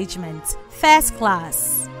Resources Management, First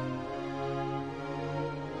Class.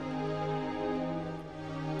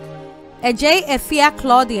 Ejay Efia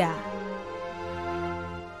Claudia.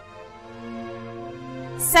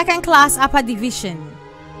 Second Class Upper Division.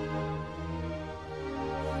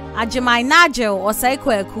 Ajimai Nigel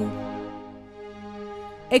Osaikweku.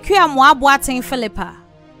 Ekuya Mwabuatin Philippa.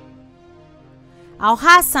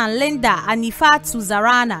 Al-Hassan Linda Anifatu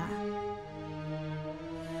Zarana.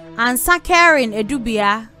 Ansa Karen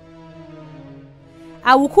Edubia.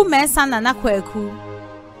 Awuku Mensa Nanakweku.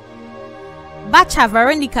 Bacha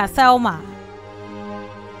Veronica Thelma.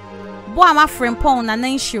 Boama Frimpong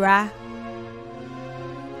Nananshira.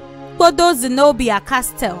 Todo Zenobia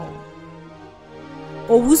Castel.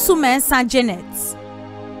 Owusu Mensa Janet.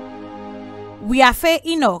 Wiafe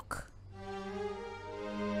Enoch.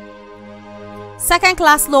 Second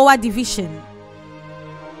Class Lower Division.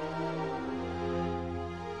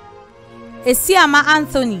 Esiama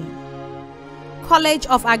Anthony. College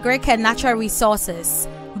of Agric and Natural Resources,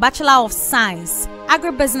 Bachelor of Science,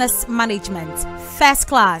 Agribusiness Management, First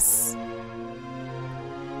Class.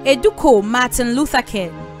 Eduko Martin Luther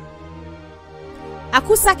King.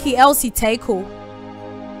 Akusaki Elsie Teiko.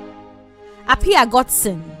 Apia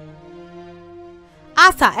Godson.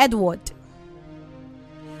 Arthur Edward.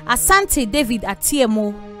 Asante David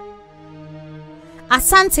Atiemo.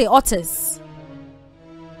 Asante Otis.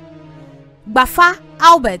 Bafa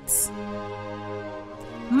Albert.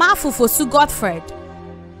 Mafufosu Godfred.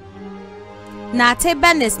 Nate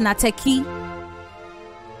Benes Nateki.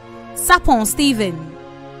 Sapon Stephen.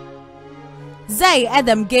 Zay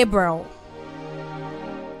Adam Gabriel.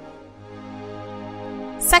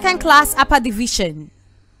 Second Class Upper Division.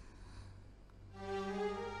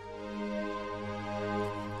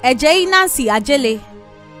 Ejay Nancy Ajele.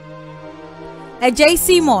 Ejay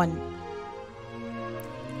Simon.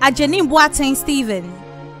 Ajenim Boateng Stephen.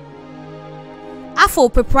 Afo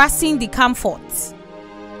Peprasin the Comfort.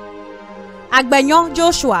 Agbenyo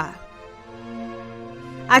Joshua.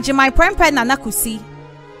 Ajimai Prempe Nanakusi.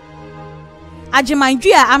 Ajimai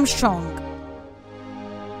Dria Armstrong.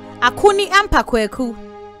 Akuni Ampakweku.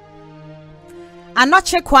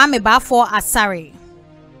 Anoche Kwame Bafo Asare.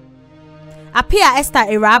 Apia Esther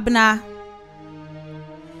Irabna.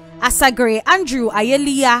 Asagre Andrew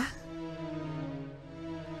Ayelia.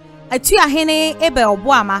 Atua Hene Ebe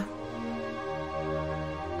Obuama.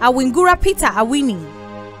 Awingura Peter Awini.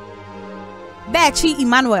 Bechi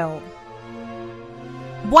Emmanuel.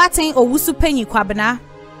 Boateng Owusu Penyi Kwabena.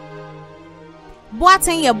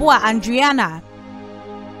 Boateng Yeboa Andriana.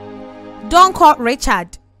 Donkot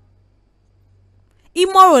Richard.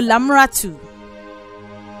 Imoro Lamratu.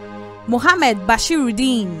 Mohammed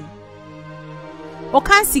Bashiruddin.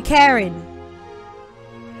 Okansi Karen.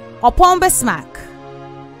 Opombe Smack.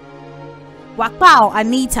 Wakpao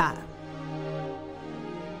Anita.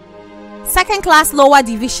 Second Class Lower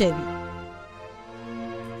Division.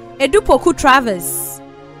 Edupoku Travis.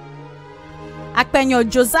 Akpenyo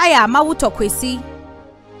Josiah Mawuto Kwesi.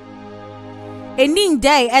 Enin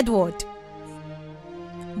Day Edward.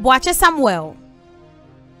 Boache Samuel.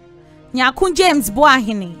 Nyakun James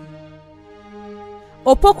Boahini.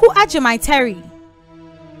 Opoku Ajimai Terry.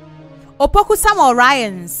 Opoku Samuel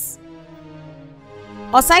Ryans.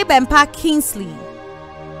 Osai Bempa Kingsley.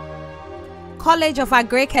 College of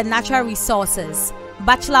Agric and Natural Resources,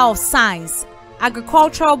 Bachelor of Science,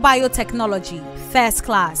 Agricultural Biotechnology, First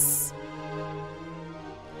Class.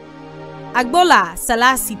 Agbola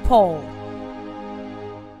Salasi Paul.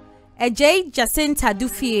 Ejay Jacinta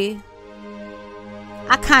Dufie.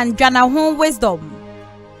 Akan Janahun Wisdom.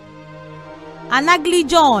 Anagli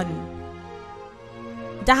John.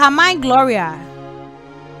 Dahamai Gloria.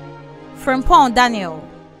 Frimpong Daniel.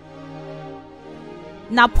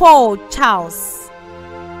 na Paul Charles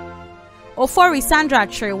Ofori Sandra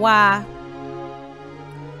Trewa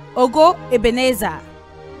Ogo Ebenezer.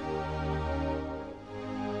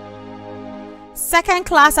 Second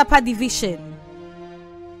class upper division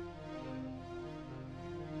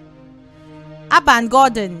Aban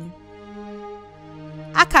Gordon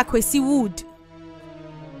Akakwesi Wood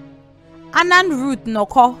Anan Ruth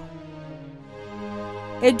Noko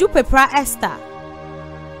Edu Pepra Esther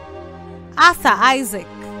Arthur Isaac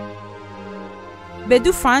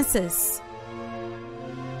Bedu Francis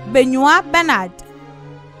Benua Bernard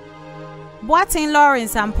Boatin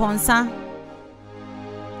Lawrence Amponsa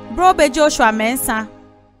Brobe Joshua Mensa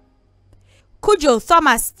Kujo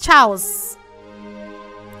Thomas Charles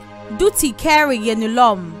Duty Carey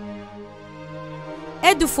Yenulom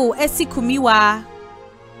Edufo Esikumiwa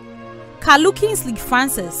Kalu Kingsley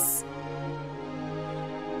Francis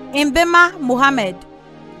Mbema Mohammed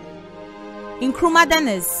Nkrumah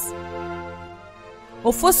Dennis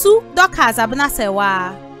Ofosu Dokas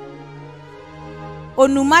Abnasewa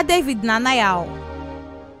Onuma David Nanayao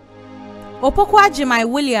Opokwa Jimai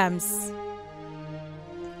Williams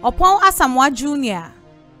Opon Asamoah Jr.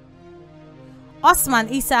 Osman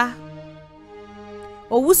Isa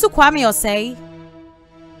Owusu Kwame Osei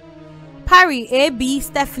Parry A.B.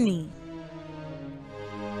 Stephanie.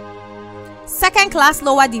 Second class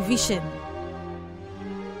lower division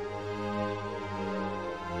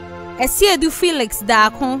Esiedu Felix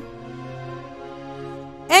Daakon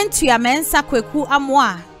Entua Mensa Kweku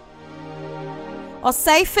Amwa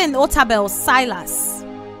Oseifen Otabel Silas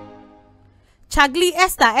Chagli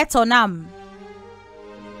Esther Etonam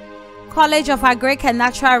College of Agric and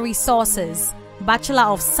Natural Resources Bachelor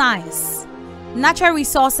of Science Natural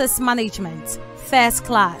Resources Management First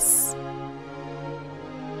Class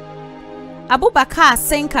Abubakar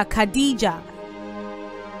Senka Khadija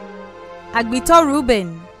Agbito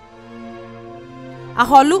Ruben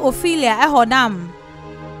Aholu Ophelia Ehodam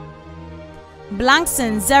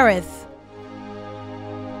Blankson Zereth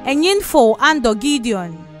Enyinfo Ando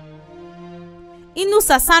Gideon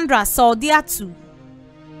Inusa Sandra Saudiatu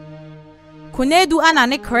Kunedu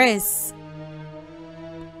Anane Chris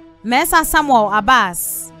Mesa Samuel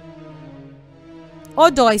Abbas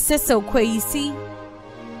Odoy Cecil Kweyisi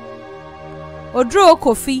Odro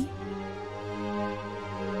Kofi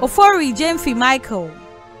Ofori Jemfi Michael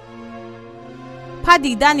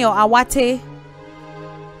Paddy Daniel Awate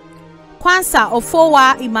Kwansa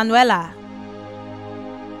Ofowa Emanuela.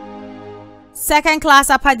 Second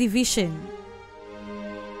class upper division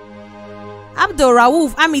Abdul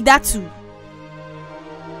Raouf Amidatu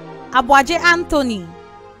Abwaje Anthony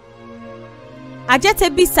Ajete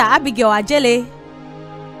Bisa Abigail Ajele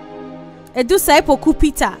Edusa Epoku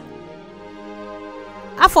Peter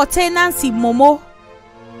Afote Nancy Momo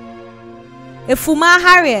Efuma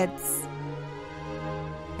Harriet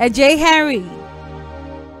Ej Henry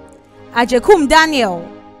Ajekum Daniel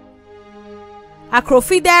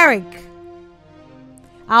Akrofi Derek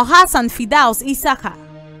Al Hassan Fidaus Isaka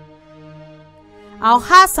Al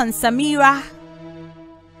Hassan Samira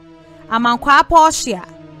Amankwa Portia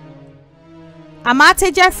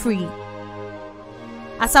Amate Jeffrey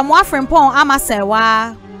Asamoah Frimpong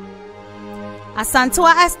Amasewa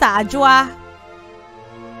Asantua Esther Ajua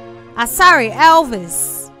Asari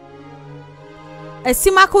Elvis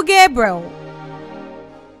Esimaku Gabriel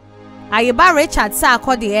Ayeba Richard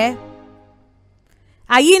Sakodie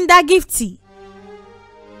Ayinda Gifty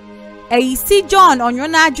Eisi John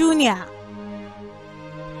Onyona Jr.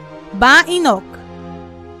 Ba Enoch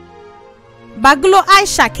Baglo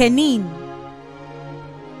Aisha Kenin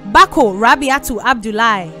Bako Rabiatu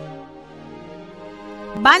Abdullahi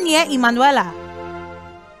Banye Emanuela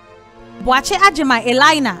Boache Ajima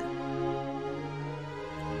Elina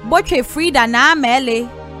Boche Frida na Mele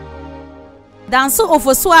Dansu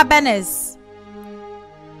Ofosua Benes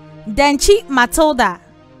Denchi Matilda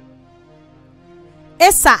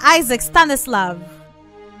Esa Isaac Stanislav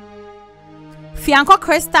Fianco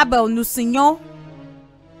Christabel Nusinyo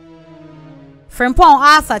Frimpong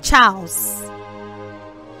Arthur Charles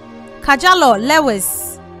Kajalo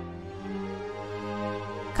Lewis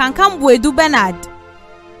Kankambwedu Bernard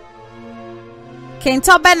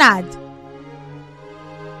Kento Bernard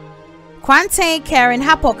Quante Karen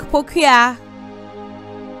Hapok Pokia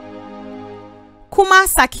Kuma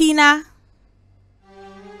Sakina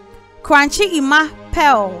Kranchi Ima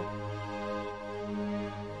Pearl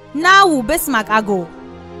Nawu Bismarck Ago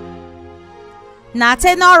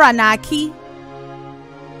Nate Nora Naki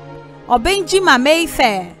Obenjima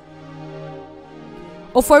Mayfair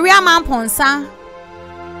Oforia Mamponsa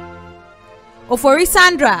Ofori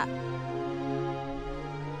Sandra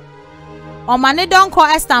Omane donko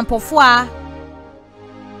estampofua.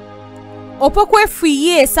 Opokwe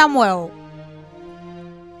friye Samuel.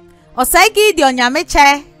 Osaigi di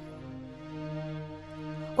onyameche.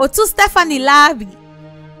 Otu Stephanie Labi.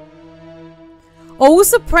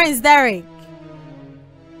 Owusu Prince Derek.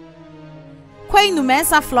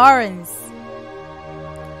 KNUST-TEK Florence.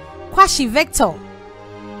 Kwashi Victor.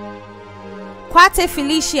 Kwate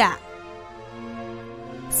Felicia.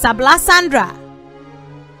 Sabla Sandra.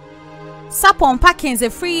 Sapon Parkins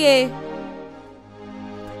Efriye.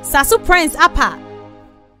 Sasu Prince Apa.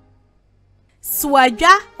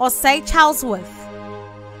 Swaja Osei Charlesworth.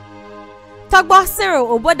 Togbo Cyril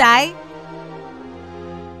Obodai.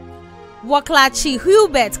 Waklachi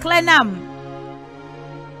Hubert Clenham.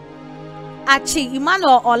 Achi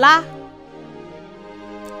Emmanuel Ola.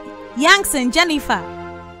 Yankson Jennifer.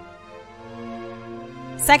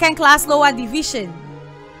 Second class lower division.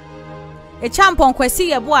 A champon Kwesi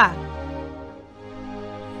Yeboa.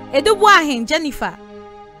 Edubuahin Jennifer.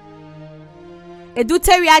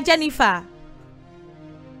 Eduteria Jennifer.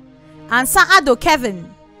 Ansa Ado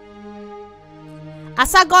Kevin.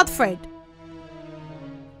 Asa Godfred.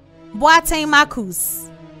 Boateng Marcus.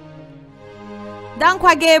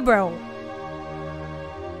 Dankwa Gabriel.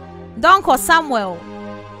 Donko Samuel.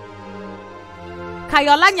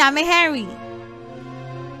 Kayola Nyame Henry.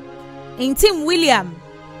 Intim William.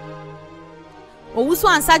 Owusu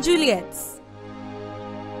Ansa Juliet.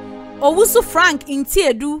 Owusu Frank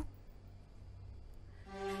Intiedu.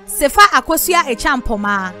 Sefa Akosia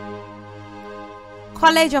Echampoma.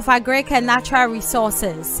 College of Agric and Natural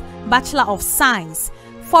Resources, Bachelor of Science,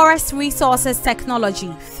 Forest Resources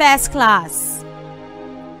Technology, First Class.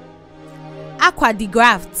 Aqua de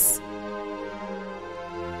Grafts.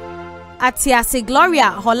 Atiase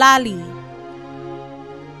Gloria Holali.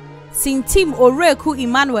 Sintim Oreku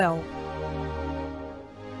Emmanuel.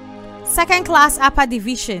 Second Class Upper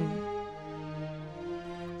Division.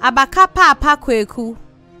 Abakapa Apakweku.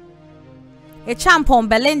 Echampon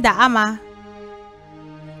Belinda Ama.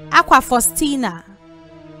 Aqua Faustina.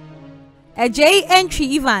 Ej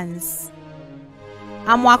Entry Evans.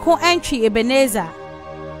 Amwako Entry Ebenezer.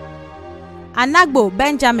 Anagbo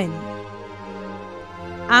Benjamin.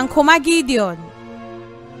 Ankoma Gideon.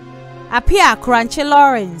 Apia Crunchy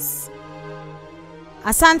Lawrence.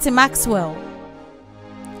 Asante Maxwell.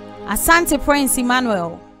 Asante Prince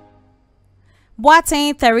Emmanuel.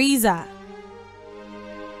 Boateng Theresa.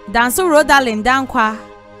 Danso Rodalyn Dankwa.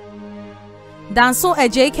 Danso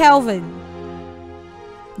Ej Kelvin.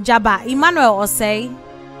 Jaba Emmanuel Osei.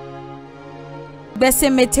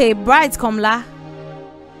 Besemete Bright Komla.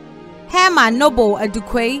 Herman Noble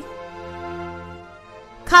Edukwe.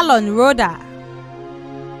 Calon Rhoda.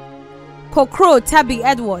 Kokro Tabby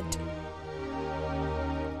Edward.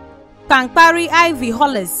 Pankpari Ivy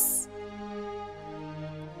Hollis.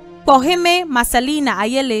 Pohime Marcelina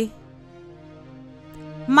Ayele.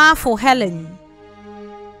 Mafo Helen.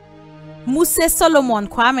 Muse Solomon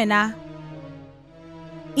Kwamena.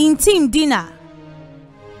 Intim Dina.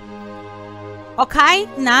 Okai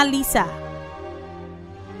na Lisa.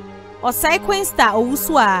 Osai Queensta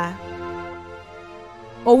Owusua.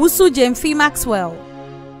 Owusu Jemfi Maxwell.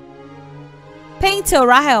 Painter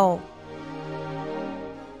Rahel.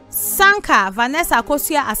 Sanka Vanessa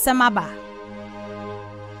Kosia Asemaba.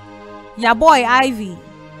 Yaboy Ivy.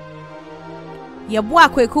 Yabua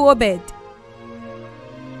Kweku Obed.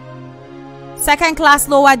 Second Class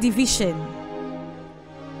Lower Division.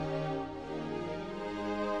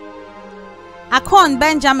 Akon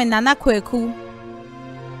Benjamin Nana Kweku.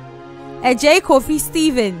 Ej Kofi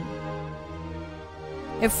Stephen.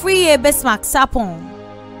 Efriye Bismarck Sapon.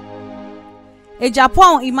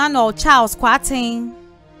 Ejapon Emmanuel Charles Kwating.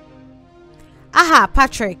 Aha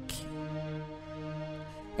Patrick.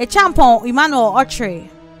 Echampon Emmanuel Otre.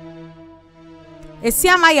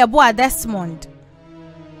 Esiama Yeboa Desmond.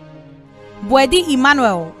 Bwedi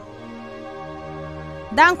Emmanuel.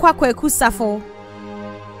 Dankwa Kweku Safo.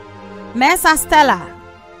 Mensa Stella.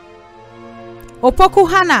 Opoku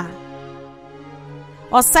Hana.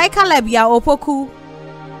 Osai Caleb ya Opoku.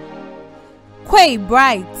 Quay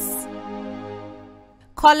Bright.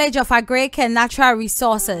 College of Agric and Natural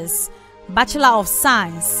Resources, Bachelor of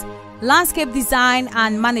Science, Landscape Design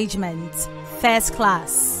and Management, First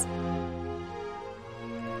Class.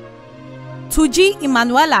 Tuji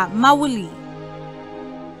Emanuela Mawuli.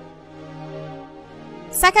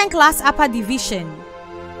 Second Class Upper Division.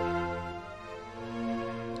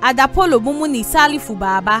 Adapolo Bumuni Sali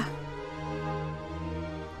Fubaba.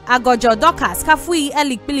 Agojo Dokas Kafui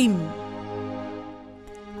Elikbilim.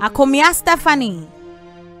 Akomia Stephanie.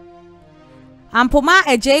 Ampoma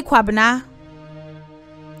Ej Kwabna.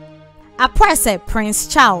 Aprese Prince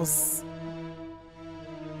Charles,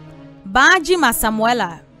 Bajima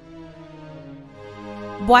Samuela,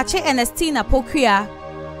 Boache Ernestina Pokria,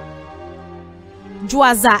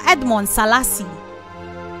 Juaza Edmond Salasi,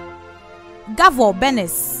 Gavo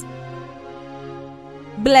Benes,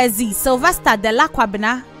 Blazy Sylvester de la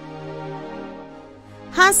Kwabena,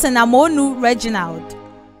 Hansen Amonu Reginald,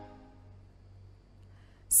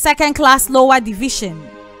 Second Class Lower Division,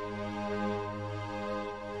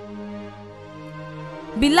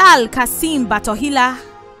 Bilal Kasim Batohila,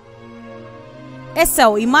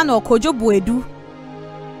 Esel Emmanuel Kojobuedu,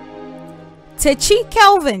 Techi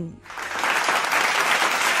Kelvin.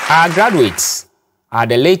 Our graduates are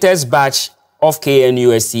the latest batch of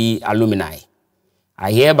KNUST alumni.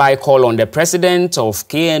 I hereby call on the president of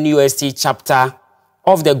KNUST chapter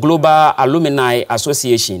of the Global Alumni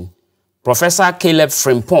Association, Professor Caleb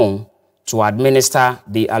Frimpong, to administer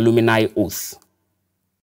the alumni oath.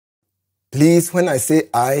 Please, when I say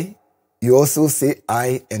I, you also say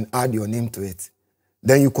I and add your name to it.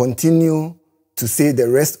 Then you continue to say the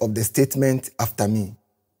rest of the statement after me.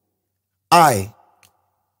 I,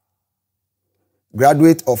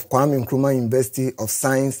 graduate of Kwame Nkrumah University of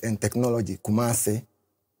Science and Technology, Kumasi,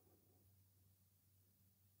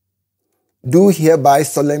 do hereby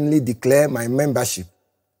solemnly declare my membership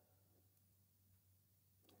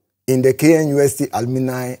in the KNUST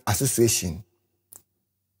Alumni Association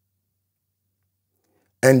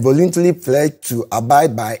and voluntarily pledge to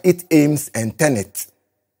abide by its aims and tenets.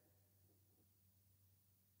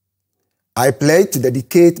 I pledge to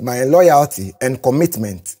dedicate my loyalty and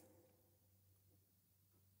commitment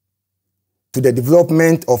to the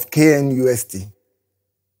development of KNUST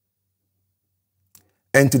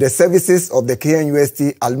and to the services of the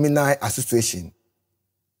KNUST Alumni Association,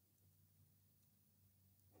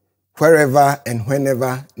 wherever and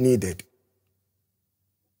whenever needed.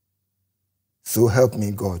 So help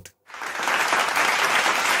me God.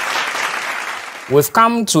 We've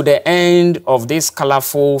come to the end of this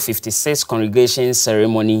colorful 56th congregation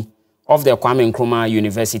ceremony of the Kwame Nkrumah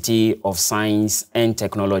University of Science and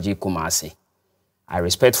Technology, Kumasi. I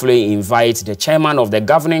respectfully invite the chairman of the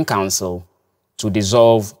governing council to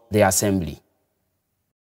dissolve the assembly.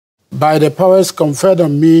 By the powers conferred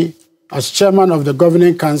on me as chairman of the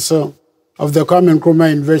governing council of the Kwame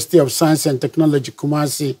Nkrumah University of Science and Technology,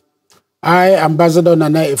 Kumasi, I, Ambassador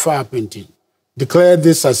Nana Ifa Apinti, declare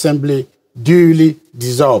this assembly duly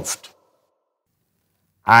dissolved.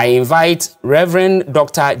 I invite Reverend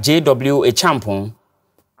Dr. J.W. Echampong,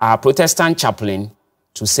 our Protestant chaplain,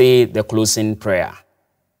 to say the closing prayer.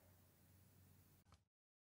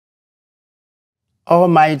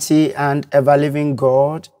 Almighty and ever-living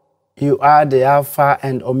God, you are the Alpha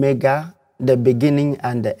and Omega, the beginning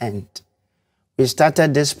and the end. We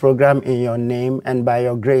started this program in your name, and by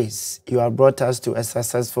your grace, you have brought us to a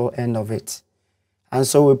successful end of it. And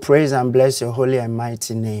so we praise and bless your holy and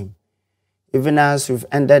mighty name. Even as we've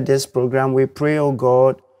ended this program, we pray, O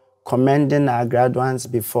God, commending our graduates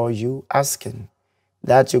before you, asking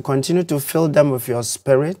that you continue to fill them with your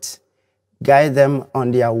spirit, guide them on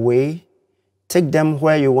their way, take them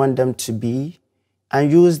where you want them to be,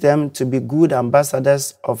 and use them to be good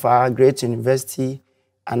ambassadors of our great university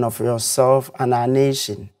and of yourself and our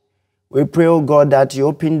nation. We pray, O God, that you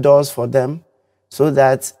open doors for them so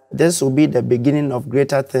that this will be the beginning of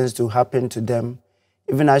greater things to happen to them,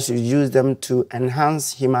 even as you use them to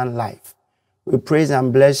enhance human life. We praise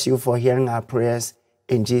and bless you for hearing our prayers.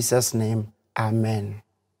 In Jesus' name, amen.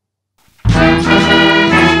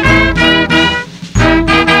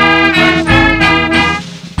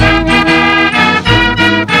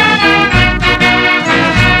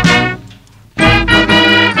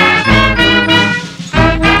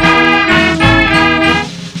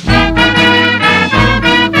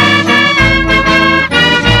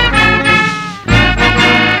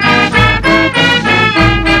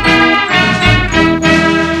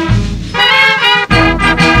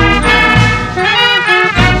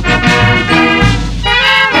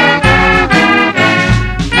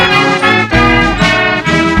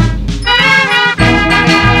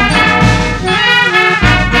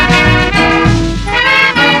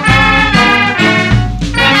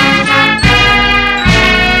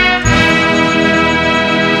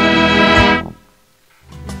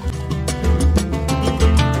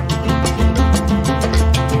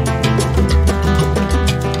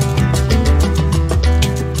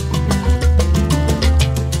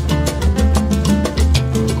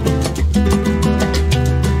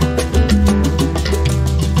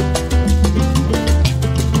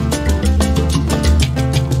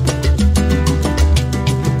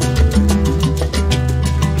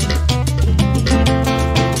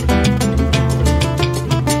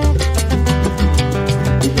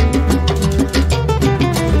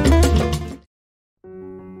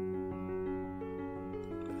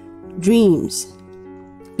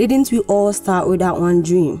 Didn't we all start with that one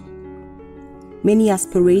dream? Many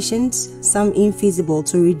aspirations, some infeasible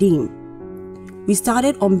to redeem. We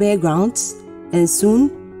started on bare grounds, and soon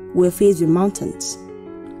we were faced with mountains.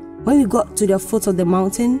 When we got to the foot of the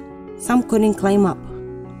mountain, some couldn't climb up.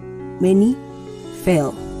 Many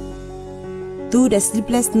fell. Through the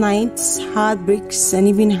sleepless nights, heartbreaks, and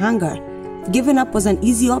even hunger, giving up was an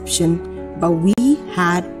easy option, but we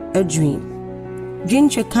had a dream.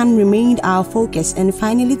 CANR remained our focus, and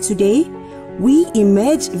finally today, we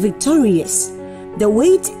emerged victorious. The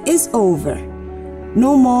wait is over.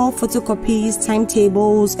 No more photocopies,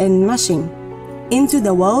 timetables, and rushing. Into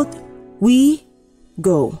the world, we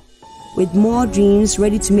go, with more dreams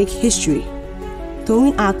ready to make history,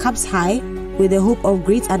 throwing our caps high with the hope of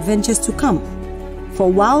great adventures to come. For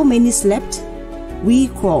while many slept, we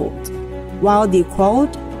crawled. While they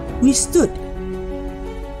crawled, we stood.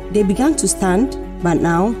 They began to stand, but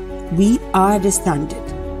now we are the standard.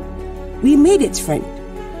 We made it, friend.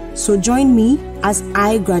 So join me as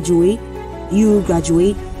I graduate, you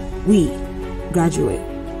graduate, we graduate.